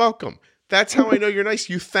 you're welcome. That's how I know you're nice.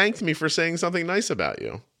 You thanked me for saying something nice about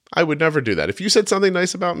you. I would never do that. If you said something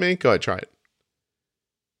nice about me, go ahead, try it.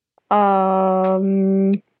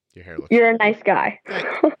 Your hair looks You're a nice guy.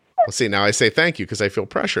 Well, see, now I say thank you because I feel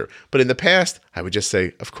pressure. But in the past, I would just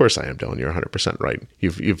say, of course I am, Dylan. You're 100% right.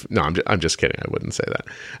 No, I'm just kidding. I wouldn't say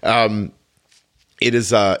that. It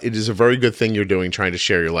is a very good thing you're doing, trying to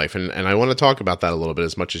share your life. And I want to talk about that a little bit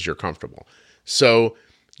as much as you're comfortable. So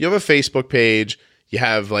you have a Facebook page, you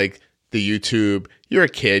have like the YouTube, you're a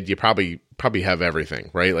kid, you probably have everything,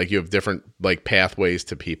 right? Like you have different like pathways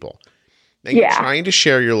to people. And you're trying to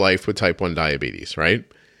share your life with type 1 diabetes, right?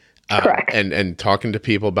 Correct. And talking to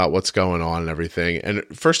people about what's going on and everything. And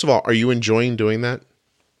first of all, are you enjoying doing that?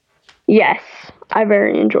 Yes, I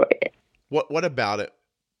very enjoy it. What about it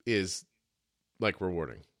is like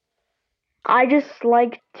rewarding? I just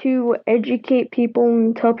like to educate people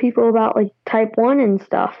and tell people about like type 1 and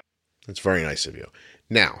stuff. That's very nice of you.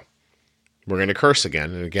 Now, we're going to curse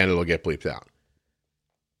again, and again, it'll get bleeped out.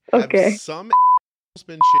 Okay. Have some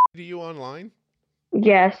been shitty to you online?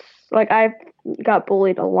 Yes, like I've got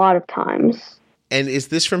bullied a lot of times. And is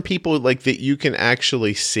this from people like that you can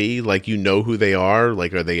actually see, like you know who they are?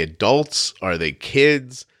 Like, are they adults? Are they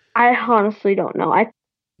kids? I honestly don't know. I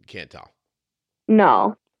Can't tell.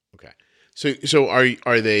 No. Okay. So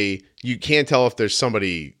are they, you can't tell if there's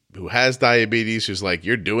somebody who has diabetes who's like,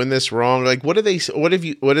 you're doing this wrong. Like, what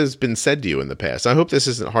has been said to you in the past? I hope this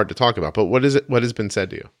isn't hard to talk about, but what has been said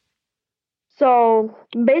to you? So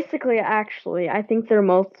basically, actually, I think they're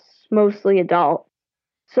mostly adult.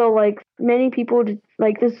 So like many people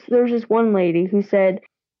like this. There's this one lady who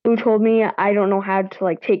told me I don't know how to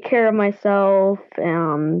like take care of myself,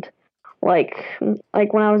 and like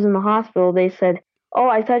when I was in the hospital, they said, "Oh,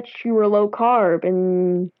 I thought you were low carb,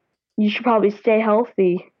 and you should probably stay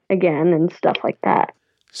healthy again," and stuff like that.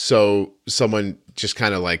 So someone just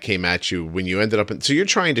kind of like came at you when you ended up so you're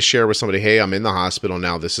trying to share with somebody, hey, I'm in the hospital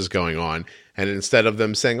now, this is going on. And instead of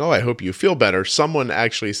them saying, oh, I hope you feel better, someone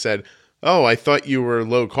actually said, oh, I thought you were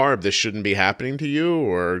low carb, this shouldn't be happening to you,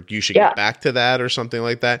 or you should get back to that or something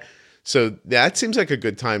like that. So that seems like a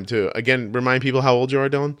good time to, again, remind people how old you are,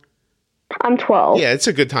 Dylan. I'm 12. Yeah, it's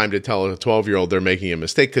a good time to tell a 12-year-old they're making a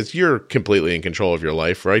mistake because you're completely in control of your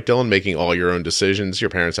life, right, Dylan? Making all your own decisions. Your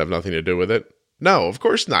parents have nothing to do with it. No, of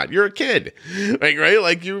course not. You're a kid, like, right?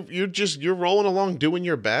 Like you're rolling along, doing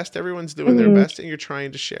your best. Everyone's doing their best, and you're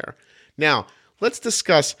trying to share. Now, let's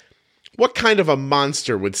discuss what kind of a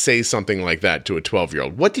monster would say something like that to a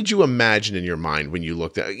 12-year-old. What did you imagine in your mind when you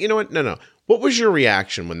looked at? You know what? No. What was your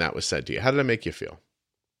reaction when that was said to you? How did it make you feel?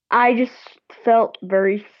 I just felt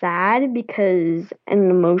very sad and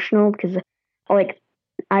emotional because like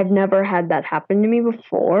I've never had that happen to me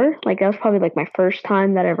before. Like that was probably like my first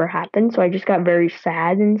time that ever happened. So I just got very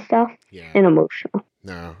sad and stuff and emotional.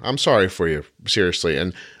 No, I'm sorry for you, seriously.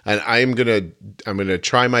 And I'm gonna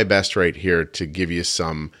try my best right here to give you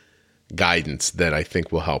some guidance that I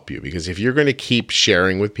think will help you. Because if you're gonna keep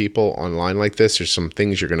sharing with people online like this, there's some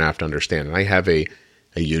things you're gonna have to understand. And I have a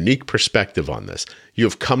unique perspective on this. You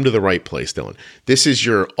have come to the right place, Dylan. This is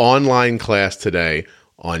your online class today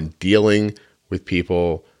on dealing with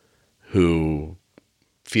people who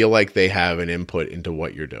feel like they have an input into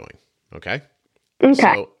what you're doing. Okay?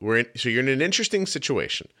 Okay. So you're in an interesting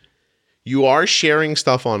situation. You are sharing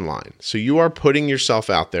stuff online. So you are putting yourself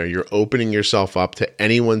out there. You're opening yourself up to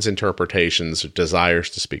anyone's interpretations or desires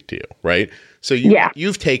to speak to you, right? So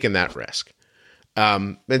you've taken that risk.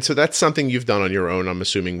 And so that's something you've done on your own, I'm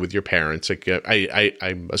assuming, with your parents. Like,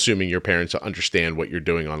 I'm assuming your parents understand what you're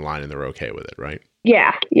doing online and they're okay with it, right?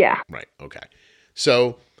 Yeah. Right. Okay.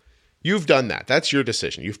 So you've done that. That's your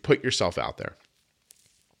decision. You've put yourself out there.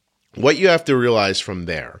 What you have to realize from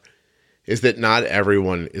there is that not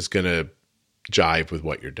everyone is going to jive with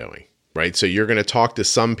what you're doing, right? So you're going to talk to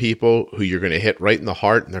some people who you're going to hit right in the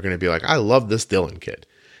heart, and they're going to be like, I love this Dylan kid.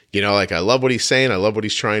 You know, like, I love what he's saying. I love what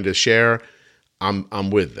he's trying to share. I'm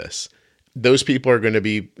with this. Those people are going to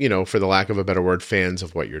be, you know, for the lack of a better word, fans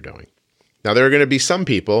of what you're doing. Now, there are going to be some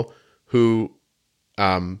people who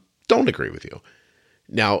don't agree with you.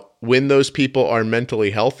 Now, when those people are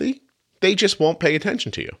mentally healthy, they just won't pay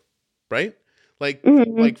attention to you, right? Like,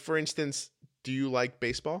 like for instance, do you like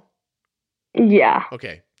baseball? Yeah.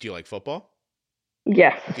 Okay. Do you like football?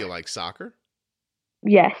 Yes. Do you like soccer?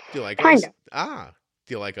 Yes. Do you like kind of?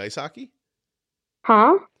 Do you like ice hockey?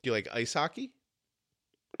 Huh? Do you like ice hockey?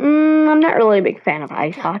 I'm not really a big fan of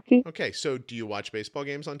ice hockey. Okay. So do you watch baseball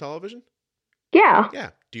games on television? Yeah. Yeah.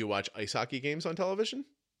 Do you watch ice hockey games on television?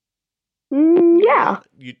 Yeah.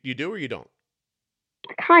 You do or you don't?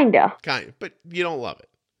 Kinda. But you don't love it.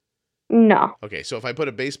 No. Okay, so if I put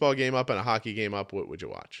a baseball game up and a hockey game up, what would you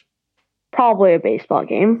watch? Probably a baseball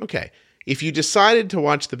game. Okay. If you decided to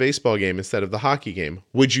watch the baseball game instead of the hockey game,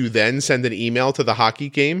 would you then send an email to the hockey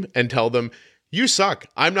game and tell them, you suck,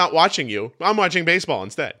 I'm not watching you, I'm watching baseball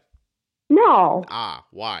instead? No.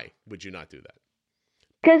 Why would you not do that?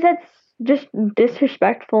 Because that's just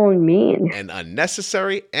disrespectful and mean. And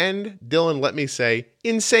unnecessary and, Dylan, let me say,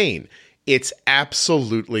 insane. It's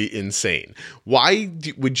absolutely insane. Why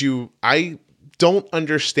would you? I don't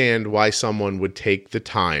understand why someone would take the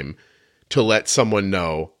time to let someone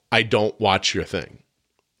know, I don't watch your thing.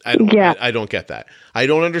 I don't get that. I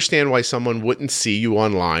don't understand why someone wouldn't see you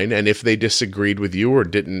online, and if they disagreed with you or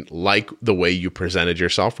didn't like the way you presented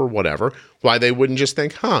yourself or whatever, why they wouldn't just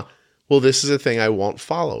think, well, this is a thing I won't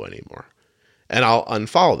follow anymore, and I'll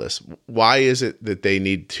unfollow this. Why is it that they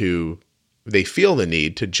feel the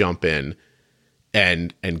need to jump in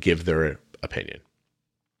and give their opinion?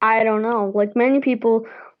 I don't know. Like, many people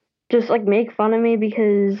just like make fun of me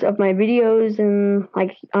because of my videos and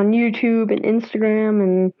like on YouTube and Instagram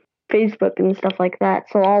and Facebook and stuff like that.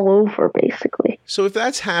 So all over, basically. So if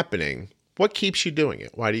that's happening, what keeps you doing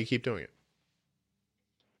it? Why do you keep doing it?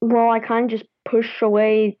 Well, I kind of just push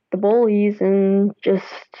away the bullies and just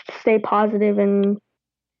stay positive and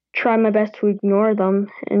try my best to ignore them.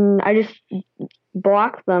 And I just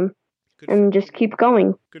block them and just keep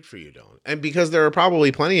going. Good for you, Dylan. And because there are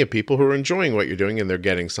probably plenty of people who are enjoying what you're doing and they're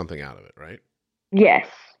getting something out of it, right? Yes.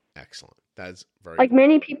 Excellent. That's very like,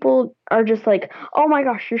 many people are just like, oh my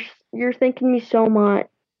gosh, you're thanking me so much.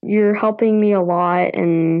 You're helping me a lot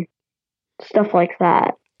and stuff like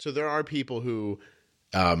that. So there are people who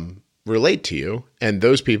relate to you, and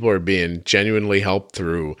those people are being genuinely helped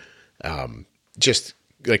through just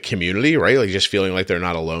like community, right? Like just feeling like they're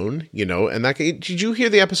not alone, and did you hear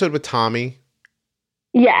the episode with Tommy?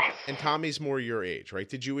 Yes. And Tommy's more your age, right?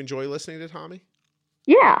 Did you enjoy listening to Tommy?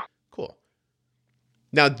 Yeah. Cool.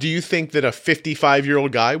 Now, do you think that a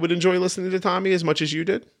 55-year-old guy would enjoy listening to Tommy as much as you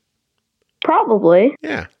did? Probably.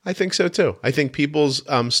 Yeah, I think so too. I think people's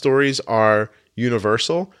stories are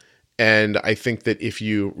universal, and I think that if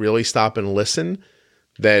you really stop and listen,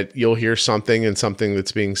 that you'll hear something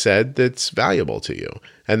that's being said that's valuable to you.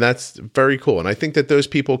 And that's very cool. And I think that those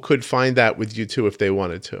people could find that with you too if they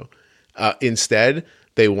wanted to. Instead,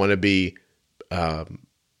 they want to be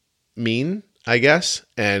mean, I guess.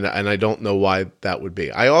 And I don't know why that would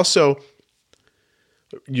be.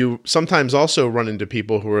 You sometimes also run into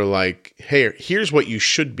people who are like, hey, here's what you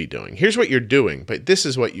should be doing. Here's what you're doing, but this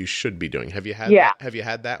is what you should be doing. Have you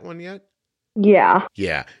had that one yet? Yeah.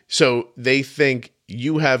 Yeah. So they think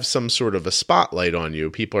you have some sort of a spotlight on you.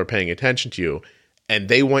 People are paying attention to you, and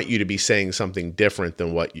they want you to be saying something different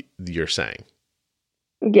than what you're saying.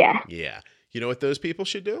 Yeah. Yeah. You know what those people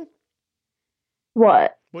should do?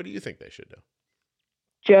 What? What do you think they should do?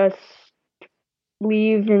 Just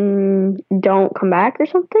leave and don't come back or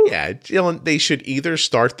something? Yeah. Dylan, they should either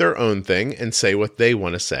start their own thing and say what they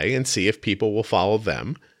want to say and see if people will follow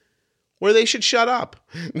them, or they should shut up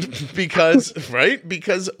because, right?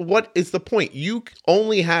 Because what is the point? You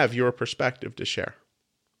only have your perspective to share.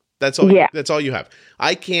 That's all. Yeah. That's all you have.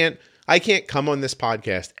 I can't come on this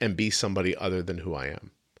podcast and be somebody other than who I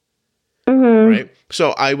am. Mm-hmm. Right.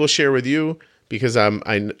 So I will share with you, because I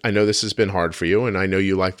know this has been hard for you, and I know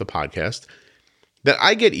you like the podcast, that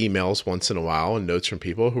I get emails once in a while and notes from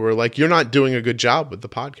people who are like, you're not doing a good job with the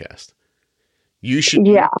podcast. You should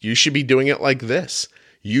be doing it like this.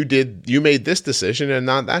 You made this decision and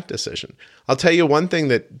not that decision. I'll tell you one thing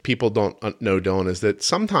that people don't know, Dylan, is that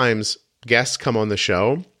sometimes guests come on the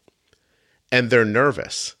show and they're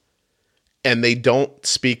nervous and they don't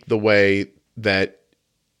speak the way that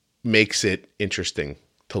makes it interesting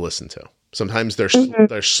to listen to. Sometimes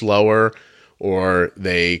they're slower, or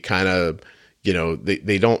they kind of,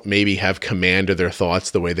 they don't maybe have command of their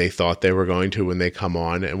thoughts the way they thought they were going to when they come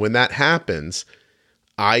on. And when that happens,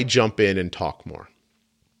 I jump in and talk more.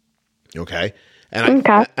 Okay. And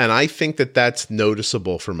I think that that's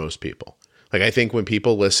noticeable for most people. Like, I think when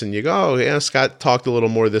people listen, you go, oh yeah, Scott talked a little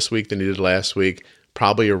more this week than he did last week.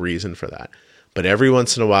 Probably a reason for that. But every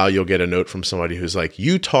once in a while, you'll get a note from somebody who's like,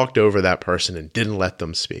 you talked over that person and didn't let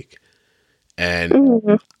them speak.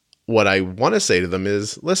 And what I want to say to them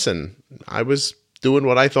is, listen, I was doing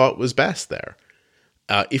what I thought was best there.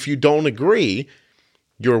 If you don't agree,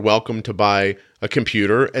 you're welcome to buy a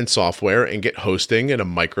computer and software and get hosting and a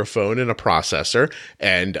microphone and a processor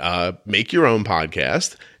and make your own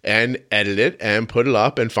podcast and edit it and put it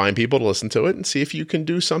up and find people to listen to it and see if you can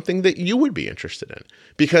do something that you would be interested in.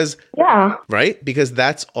 Because, right? Because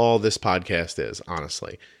that's all this podcast is,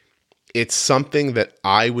 honestly. It's something that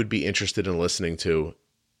I would be interested in listening to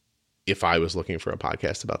if I was looking for a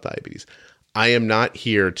podcast about diabetes. I am not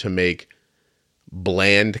here to make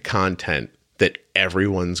bland content that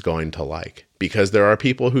everyone's going to like, because there are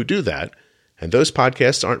people who do that, and those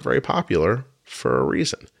podcasts aren't very popular for a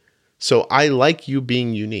reason. So I like you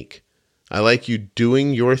being unique. I like you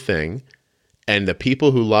doing your thing, and the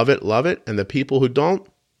people who love it, and the people who don't,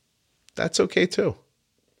 that's okay too.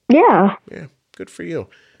 Yeah. Yeah. Good for you.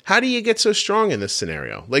 How do you get so strong in this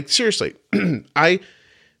scenario? Like, seriously, I've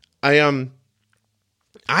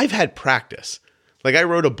had practice. Like I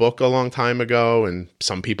wrote a book a long time ago and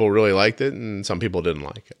some people really liked it and some people didn't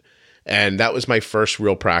like it. And that was my first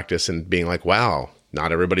real practice in being like, wow,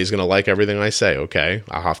 not everybody's going to like everything I say. Okay.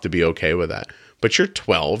 I'll have to be okay with that. But you're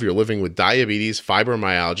 12, you're living with diabetes,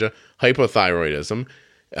 fibromyalgia, hypothyroidism.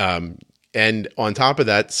 And on top of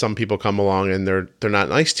that, some people come along and they're not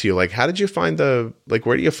nice to you. Like, how did you find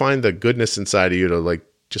where do you find the goodness inside of you to like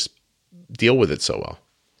just deal with it so well?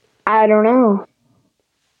 I don't know.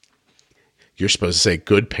 You're supposed to say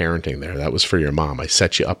good parenting there. That was for your mom. I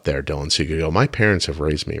set you up there, Dylan, so you could go, my parents have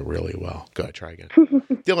raised me really well. Go ahead, try again.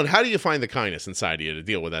 Dylan, how do you find the kindness inside of you to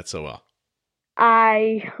deal with that so well?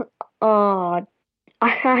 I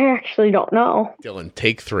actually don't know. Dylan,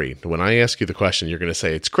 take 3. When I ask you the question, you're going to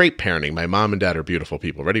say, it's great parenting. My mom and dad are beautiful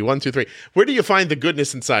people. Ready? 1, 2, 3. Where do you find the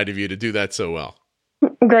goodness inside of you to do that so well?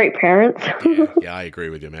 Great parents. Yeah, I agree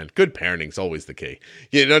with you, man. Good parenting's always the key.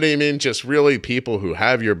 You know what I mean? Just really people who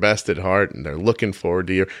have your best at heart and they're looking forward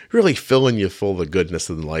to you, really filling you full of goodness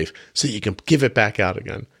in life so you can give it back out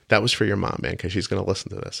again. That was for your mom, man, because she's going to listen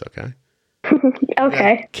to this, okay?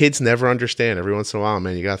 Okay. Yeah, kids never understand. Every once in a while,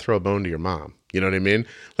 man, you got to throw a bone to your mom. You know what I mean?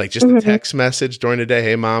 Like just a text message during the day.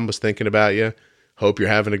 Hey, mom, was thinking about you. Hope you're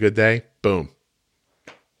having a good day. Boom.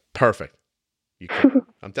 Perfect.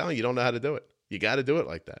 I'm telling you, you don't know how to do it. You got to do it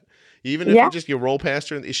like that. Even if you roll past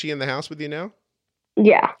her. Is she in the house with you now?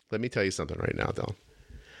 Yeah. Let me tell you something right now, Dylan.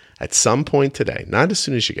 At some point today, not as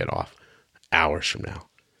soon as you get off, hours from now,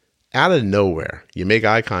 out of nowhere, you make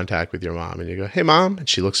eye contact with your mom and you go, hey, mom. And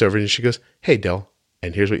she looks over and she goes, hey, Dill.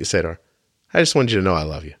 And here's what you say to her. I just wanted you to know I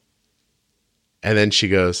love you. And then she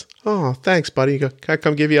goes, oh, thanks, buddy. You go, can I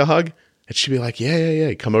come give you a hug? And she'd be like, yeah.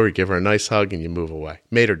 You come over, give her a nice hug, and you move away.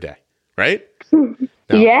 Made her day, right?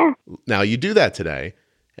 Now you do that today,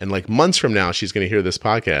 and like months from now, she's going to hear this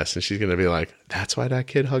podcast, and she's going to be like, that's why that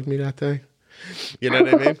kid hugged me that day? You know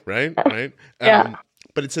what I mean? Right? Yeah.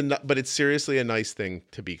 But it's seriously a nice thing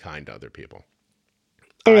to be kind to other people.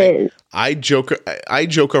 It is. I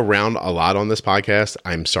joke around a lot on this podcast.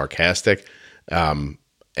 I'm sarcastic.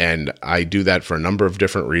 And I do that for a number of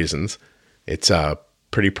different reasons. It's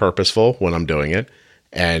pretty purposeful when I'm doing it.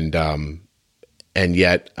 And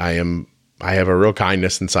yet I have a real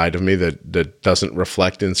kindness inside of me that doesn't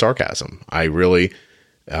reflect in sarcasm. I really,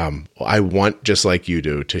 I want, just like you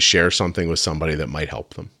do, to share something with somebody that might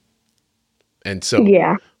help them. And so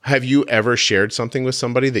have you ever shared something with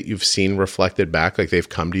somebody that you've seen reflected back? Like they've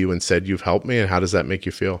come to you and said, you've helped me. And how does that make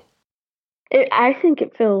you feel? I think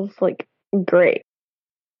it feels like great.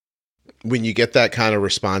 When you get that kind of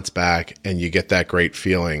response back and you get that great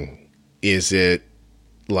feeling, is it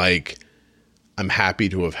like, I'm happy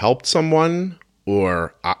to have helped someone,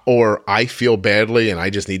 or I feel badly and I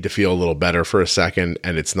just need to feel a little better for a second,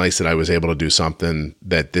 and it's nice that I was able to do something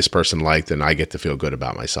that this person liked and I get to feel good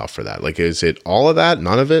about myself for that? Like, is it all of that?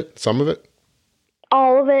 None of it? Some of it?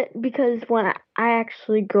 All of it, because when I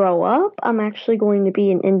actually grow up, I'm actually going to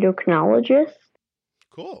be an endocrinologist.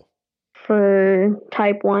 Cool. For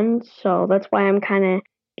type 1, so that's why I'm kind of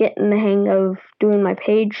getting the hang of doing my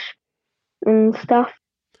page and stuff.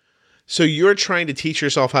 So you're trying to teach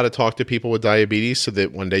yourself how to talk to people with diabetes so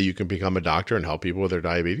that one day you can become a doctor and help people with their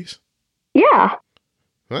diabetes? Yeah.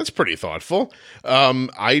 Well, that's pretty thoughtful.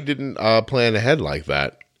 I didn't plan ahead like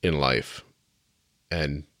that in life,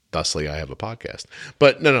 and thusly I have a podcast.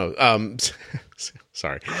 But no.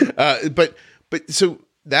 Sorry. But so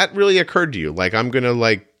that really occurred to you. Like, I'm going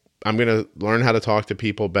to learn how to talk to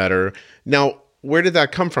people better. Now, where did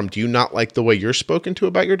that come from? Do you not like the way you're spoken to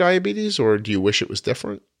about your diabetes, or do you wish it was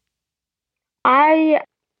different?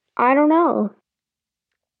 I don't know.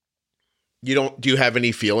 Do you have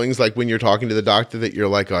any feelings like when you're talking to the doctor that you're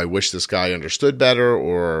like, oh, I wish this guy understood better,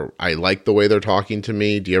 or I like the way they're talking to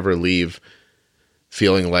me? Do you ever leave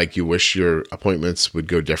feeling like you wish your appointments would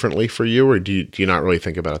go differently for you, or do you not really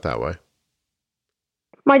think about it that way?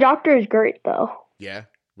 My doctor is great, though. Yeah?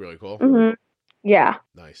 Really cool? Mm-hmm. Yeah.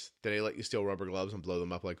 Nice. Did they let you steal rubber gloves and blow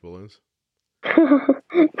them up like balloons?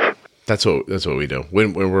 That's what we do.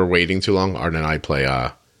 When we're waiting too long, Arden and I play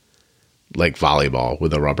like volleyball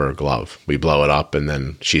with a rubber glove. We blow it up, and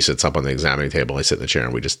then she sits up on the examining table. I sit in the chair,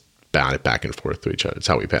 and we just bounce it back and forth to each other. It's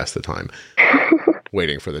how we pass the time,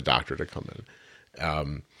 waiting for the doctor to come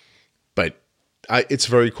in. But it's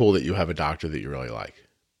very cool that you have a doctor that you really like.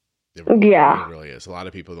 It really is. A lot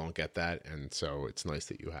of people don't get that, and so it's nice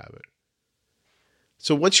that you have it.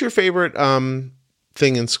 So what's your favorite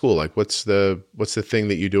thing in school? Like, what's the thing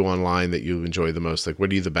that you do online that you enjoy the most? Like, what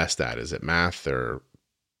are you the best at? Is it math or?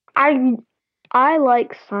 I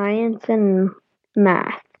like science and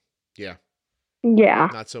math. Yeah. Yeah.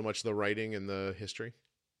 Not so much the writing and the history?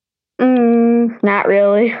 Not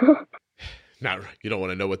really. Not, you don't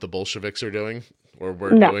want to know what the Bolsheviks are doing or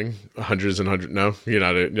we're No. doing? Hundreds and hundreds. No,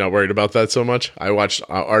 you're not worried about that so much. I watched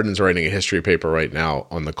Arden's writing a history paper right now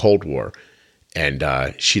on the Cold War, and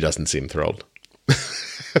she doesn't seem thrilled.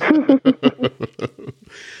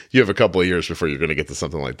 You have a couple of years before you're going to get to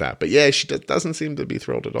something like that. But yeah, she doesn't seem to be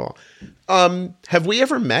thrilled at all. Have we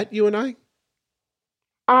ever met, you and I?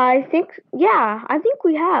 I think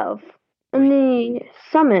we have. In the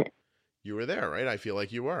summit. You were there, right? I feel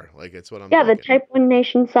like you were. Like, it's what I'm Yeah, thinking. the Type 1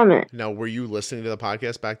 Nation Summit. Now, were you listening to the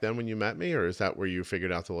podcast back then when you met me, or is that where you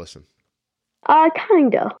figured out to listen?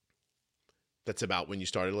 Kinda. That's about when you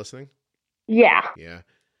started listening? Yeah. Yeah.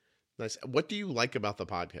 Nice. What do you like about the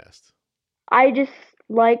podcast? I just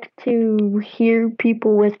like to hear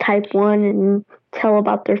people with Type 1 and tell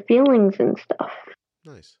about their feelings and stuff.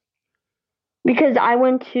 Nice. Because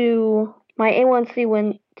my A1C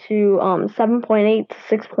went to 7.8 to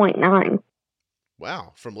 6.9.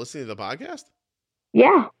 Wow. From listening to the podcast?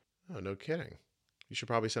 Yeah. Oh, no kidding. You should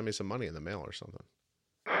probably send me some money in the mail or something.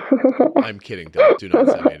 I'm kidding. Do not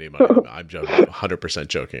send me any money. I'm 100%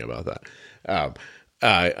 joking about that.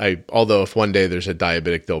 Although if one day there's a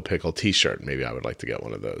diabetic dill pickle t-shirt, maybe I would like to get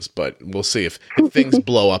one of those, but we'll see if things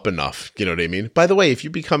blow up enough. You know what I mean? By the way, if you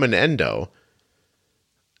become an endo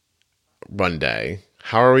one day,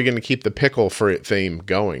 how are we going to keep the pickle theme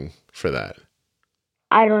going for that?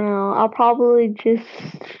 I don't know. I'll probably just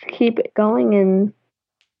keep it going and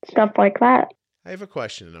stuff like that. I have a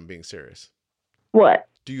question, and I'm being serious. What?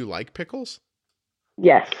 Do you like pickles?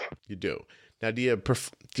 Yes. You do. Now, do you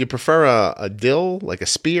prefer a dill, like a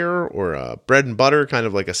spear, or a bread and butter, kind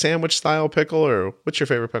of like a sandwich style pickle, or what's your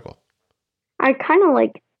favorite pickle? I kind of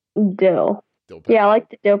like dill. Dill pickle. Yeah, I like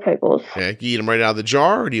the dill pickles. Yeah, you eat them right out of the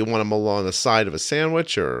jar, or do you want them along the side of a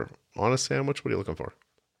sandwich or on a sandwich? What are you looking for?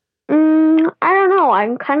 I don't know.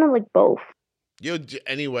 I'm kind of like both.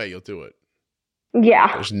 Any way, you'll do it.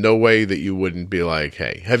 Yeah. There's no way that you wouldn't be like,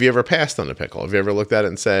 hey, have you ever passed on a pickle? Have you ever looked at it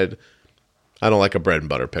and said, I don't like a bread and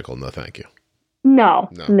butter pickle. No, thank you. No.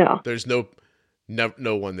 There's no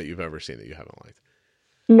one that you've ever seen that you haven't liked.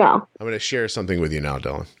 No. I'm going to share something with you now,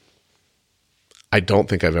 Dylan. I don't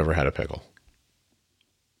think I've ever had a pickle.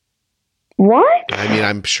 What? I mean,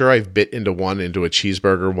 I'm sure I've bit into a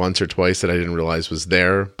cheeseburger once or twice that I didn't realize was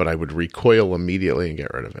there, but I would recoil immediately and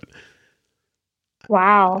get rid of it.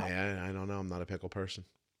 Wow. I don't know. I'm not a pickle person.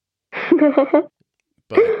 Wow.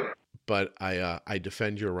 But I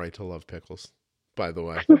defend your right to love pickles, by the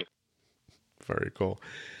way. Very cool.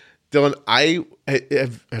 Dylan,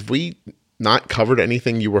 have we not covered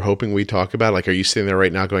anything you were hoping we'd talk about? Like, are you sitting there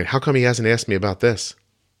right now going, how come he hasn't asked me about this?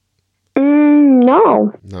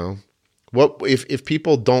 No. No. What if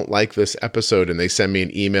people don't like this episode and they send me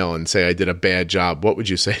an email and say I did a bad job, what would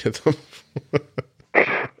you say to them?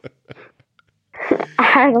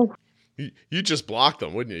 I don't. You just block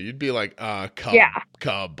them, wouldn't you? You'd be like,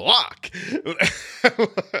 block.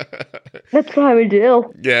 That's what I would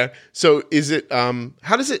do. Yeah. So is it,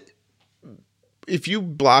 how does it, if you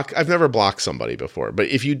block, I've never blocked somebody before, but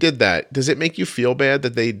if you did that, does it make you feel bad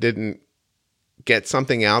that they didn't get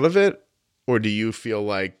something out of it? Or do you feel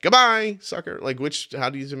like, goodbye, sucker? Like, how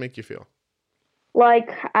does it make you feel? Like,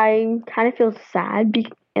 I kind of feel sad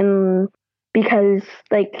because,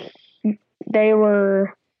 like, they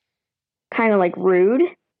were kind of, like, rude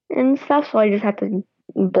and stuff, so I just have to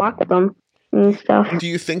block them and stuff. Do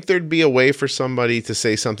you think there'd be a way for somebody to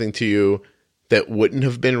say something to you that wouldn't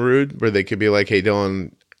have been rude, where they could be like, hey,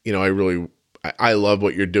 Dylan, I love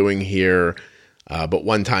what you're doing here, but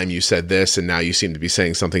one time you said this and now you seem to be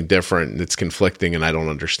saying something different and it's conflicting and I don't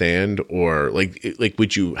understand? Or like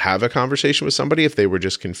would you have a conversation with somebody if they were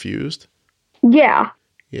just confused? Yeah.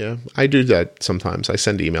 Yeah, I do that sometimes. I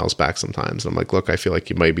send emails back sometimes. I'm like, look, I feel like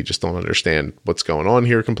you maybe just don't understand what's going on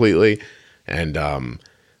here completely. And,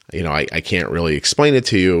 I can't really explain it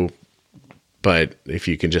to you, but if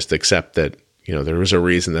you can just accept that, there was a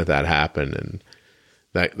reason that happened and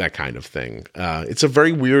that kind of thing. It's a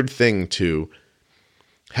very weird thing to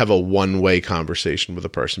have a one-way conversation with a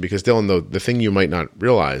person, because Dylan, the thing you might not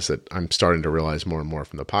realize that I'm starting to realize more and more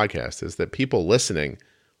from the podcast is that people listening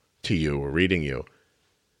to you or reading you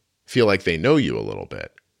feel like they know you a little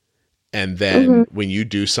bit. And then when you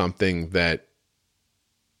do something that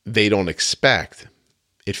they don't expect,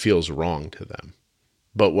 it feels wrong to them.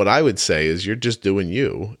 But what I would say is you're just doing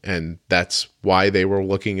you, and that's why they were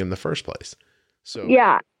looking in the first place. So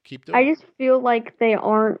yeah, keep doing I just feel like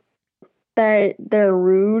they're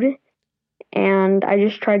rude, and I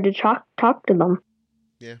just tried to talk to them.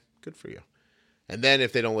 Yeah, good for you. And then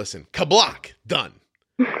if they don't listen, kablock, done.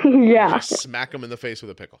 Yeah. Just smack them in the face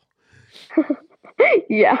with a pickle.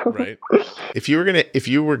 Yeah. Right? If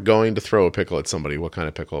you were going to throw a pickle at somebody, what kind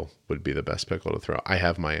of pickle would be the best pickle to throw? I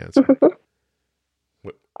have my answer.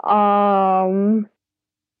 Um,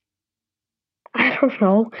 I don't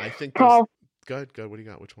know. I think Prob- good. What do you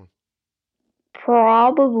got? Which one?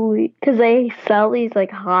 Probably because they sell these like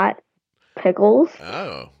hot pickles.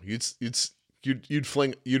 Oh, you'd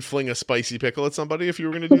fling a spicy pickle at somebody if you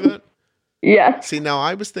were going to do that? Yes. See, now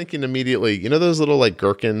I was thinking immediately, you know those little like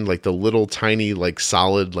gherkin, like the little tiny like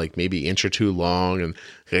solid like maybe inch or two long, and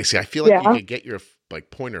okay, see, I feel like you could get your like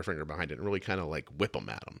pointer finger behind it and really kind of like whip them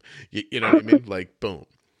at them. You know what I mean? Like boom.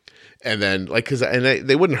 And then like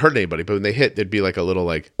they wouldn't hurt anybody, but when they hit, there'd be like a little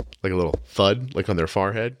thud like on their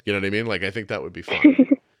forehead. You know what I mean? Like I think that would be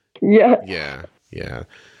fun. Yeah. Yeah.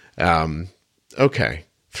 Okay.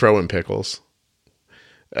 Throwing pickles.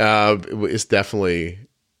 It's definitely,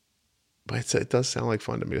 but it does sound like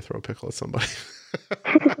fun to me to throw a pickle at somebody.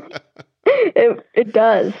 It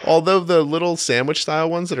does. Although the little sandwich style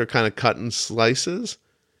ones that are kind of cut in slices,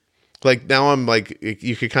 like now I'm like,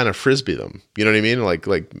 you could kind of frisbee them. You know what I mean? Like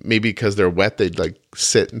maybe because they're wet, they'd like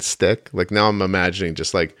sit and stick. Like now I'm imagining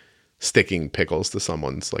just like sticking pickles to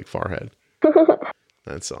someone's like forehead.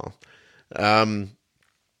 That's all.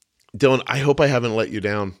 Dylan, I hope I haven't let you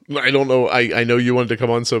down. I don't know. I know you wanted to come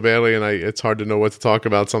on so badly, and it's hard to know what to talk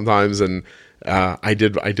about sometimes. And I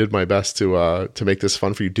did my best to make this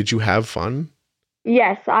fun for you. Did you have fun?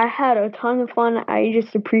 Yes, I had a ton of fun. I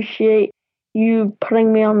just appreciate you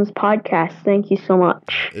putting me on this podcast. Thank you so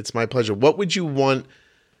much. It's my pleasure. What would you want?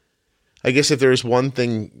 I guess if there's one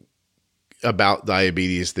thing about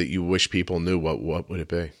diabetes that you wish people knew, what would it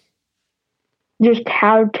be? Just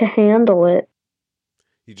how to handle it.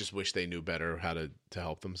 You just wish they knew better how to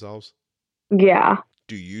help themselves? Yeah.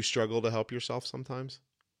 Do you struggle to help yourself sometimes?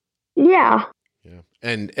 Yeah. Yeah.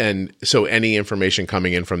 And so any information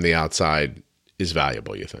coming in from the outside is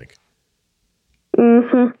valuable, you think?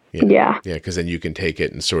 Mm-hmm. Yeah. Yeah, because then you can take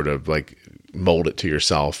it and sort of like mold it to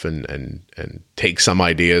yourself and take some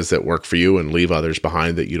ideas that work for you and leave others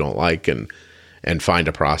behind that you don't like and find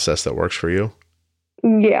a process that works for you.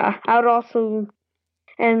 Yeah. I would also,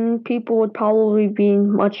 and people would probably be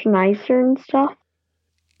much nicer and stuff.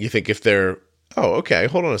 You think if they're, oh, okay,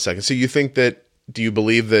 hold on a second. So you think that, do you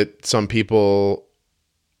believe that some people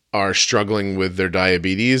are struggling with their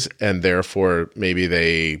diabetes and therefore maybe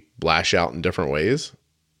they lash out in different ways?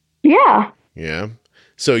 Yeah. Yeah.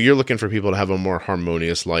 So you're looking for people to have a more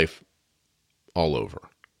harmonious life all over.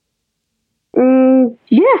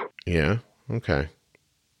 Yeah. Yeah. Okay.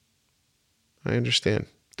 I understand.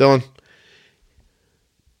 Dylan,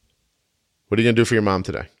 what are you going to do for your mom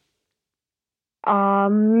today?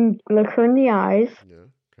 Look her in the eyes. Yeah.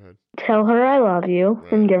 Go ahead. Tell her I love you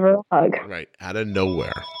and give her a hug. Right. Out of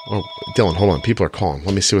nowhere. Oh, Dylan, hold on. People are calling.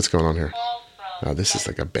 Let me see what's going on here. Oh, this is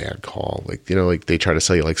like a bad call. Like, you know, like they try to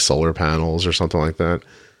sell you like solar panels or something like that.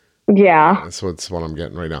 Yeah. That's what I'm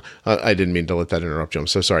getting right now. I didn't mean to let that interrupt you. I'm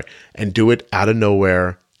so sorry. And do it out of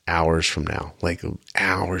nowhere hours from now. Like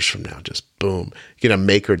hours from now. Just boom. You're going to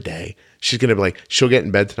make her day. She's going to be like, she'll get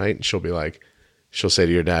in bed tonight and she'll be like, she'll say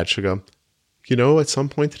to your dad, she'll go, you know, at some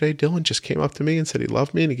point today, Dylan just came up to me and said he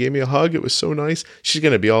loved me and he gave me a hug. It was so nice. She's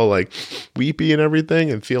going to be all like weepy and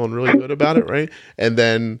everything and feeling really good about it, right? And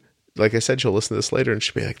then, like I said, she'll listen to this later and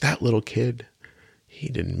she'll be like, that little kid, he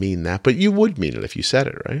didn't mean that. But you would mean it if you said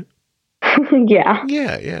it, right? Yeah.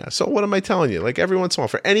 Yeah. So what am I telling you? Like every once in a while,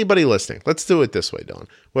 for anybody listening, let's do it this way, Dylan.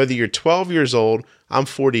 Whether you're 12 years old, I'm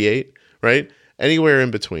 48, right? Anywhere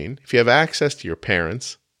in between. If you have access to your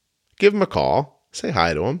parents, give them a call. Say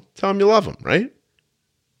hi to them. Tell them you love them, right?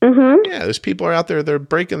 Mm-hmm. Yeah, there's people out there, they're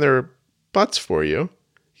breaking their butts for you.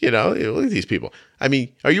 You know, look at these people. I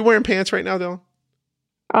mean, are you wearing pants right now, Dylan?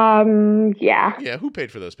 Yeah. Yeah, who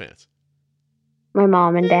paid for those pants? My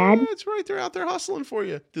mom and dad. Yeah, that's right. They're out there hustling for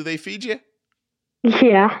you. Do they feed you?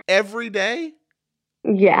 Yeah. Every day?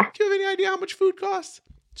 Yeah. Do you have any idea how much food costs?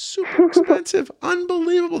 Super expensive.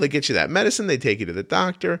 Unbelievable. They get you that medicine. They take you to the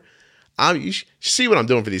doctor. You see what I'm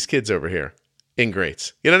doing for these kids over here.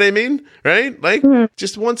 Ingrates. You know what I mean? Right? Like,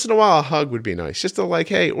 just once in a while, a hug would be nice. Just to like,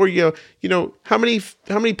 hey, or you know, how many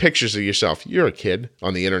pictures of yourself? You're a kid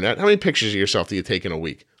on the internet. How many pictures of yourself do you take in a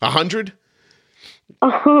week? 100?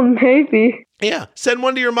 Maybe. Yeah. Send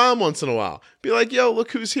one to your mom once in a while. Be like, yo,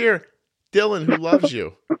 look who's here. Dylan, who loves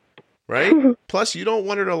you. Right? Plus, you don't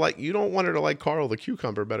want her to like Carl the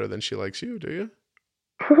cucumber better than she likes you, do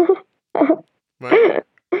you? Right?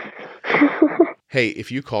 Hey,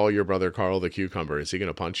 if you call your brother Carl the cucumber, is he going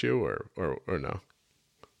to punch you or no?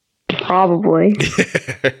 Probably.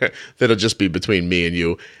 That'll just be between me and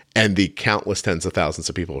you and the countless tens of thousands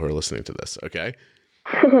of people who are listening to this, okay?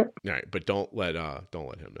 All right, but don't let him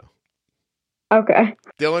know. Okay.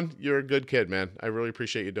 Dylan, you're a good kid, man. I really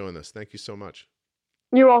appreciate you doing this. Thank you so much.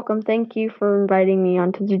 You're welcome. Thank you for inviting me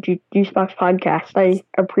onto the Juicebox podcast. I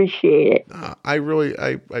appreciate it.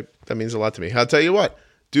 That means a lot to me. I'll tell you what,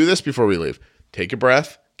 do this before we leave. Take a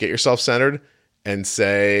breath, get yourself centered, and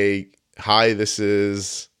say, hi, this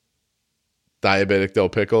is Diabetic Dill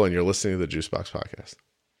Pickle, and you're listening to the Juicebox podcast.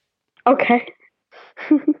 Okay.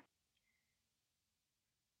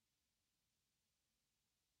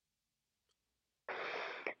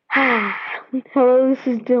 Hello, this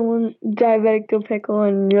is Dylan, Diabetic Dill Pickle,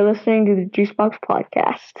 and you're listening to the Juicebox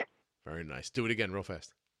podcast. Very nice. Do it again real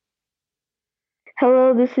fast.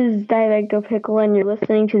 Hello, this is Diabetic Dill Pickle, and you're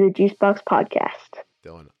listening to the Juicebox podcast.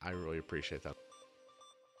 Dylan, I really appreciate that.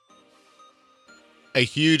 A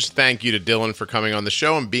huge thank you to Dylan for coming on the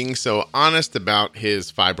show and being so honest about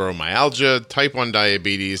his fibromyalgia, type 1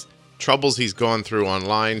 diabetes, troubles he's gone through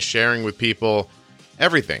online, sharing with people,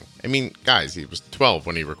 everything. I mean, guys, he was 12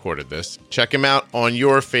 when he recorded this. Check him out on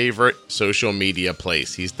your favorite social media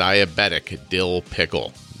place. He's Diabetic Dill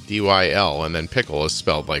Pickle, D-Y-L, and then pickle is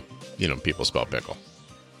spelled like, people spell pickle.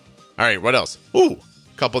 All right, what else? Ooh,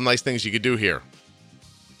 a couple nice things you could do here.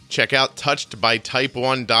 Check out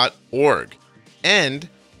touchedbytype1.org and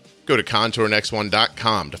go to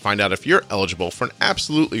contournext1.com to find out if you're eligible for an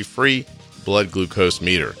absolutely free blood glucose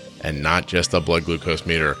meter, and not just a blood glucose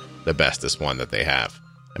meter, the bestest one that they have.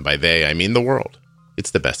 And by they, I mean the world. It's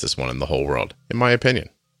the bestest one in the whole world, in my opinion.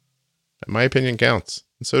 And my opinion counts,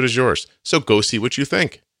 and so does yours. So go see what you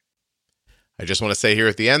think. I just want to say here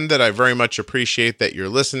at the end that I very much appreciate that you're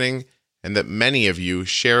listening and that many of you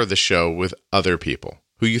share the show with other people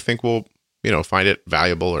who you think will, find it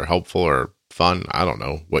valuable or helpful or fun. I don't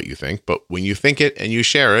know what you think, but when you think it and you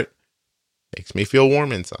share it, it makes me feel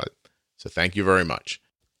warm inside. So thank you very much.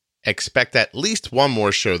 Expect at least one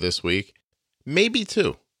more show this week, maybe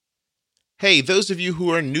two. Hey, those of you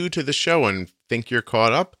who are new to the show and think you're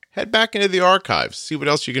caught up, head back into the archives, see what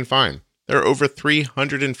else you can find. There are over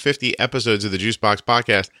 350 episodes of the Juicebox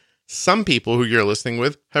podcast. Some people who you're listening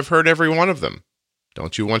with have heard every one of them.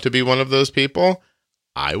 Don't you want to be one of those people?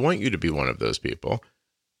 I want you to be one of those people.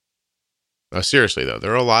 No, seriously, though,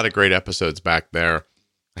 there are a lot of great episodes back there.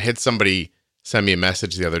 I had somebody send me a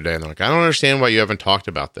message the other day, and they're like, I don't understand why you haven't talked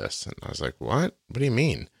about this. And I was like, what? What do you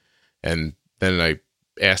mean? And then I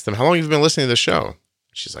asked them, how long have you been listening to the show?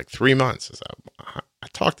 She's like, 3 months. I said, I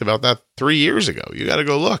talked about that 3 years ago. You got to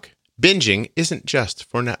go look. Binging isn't just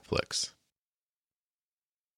for Netflix.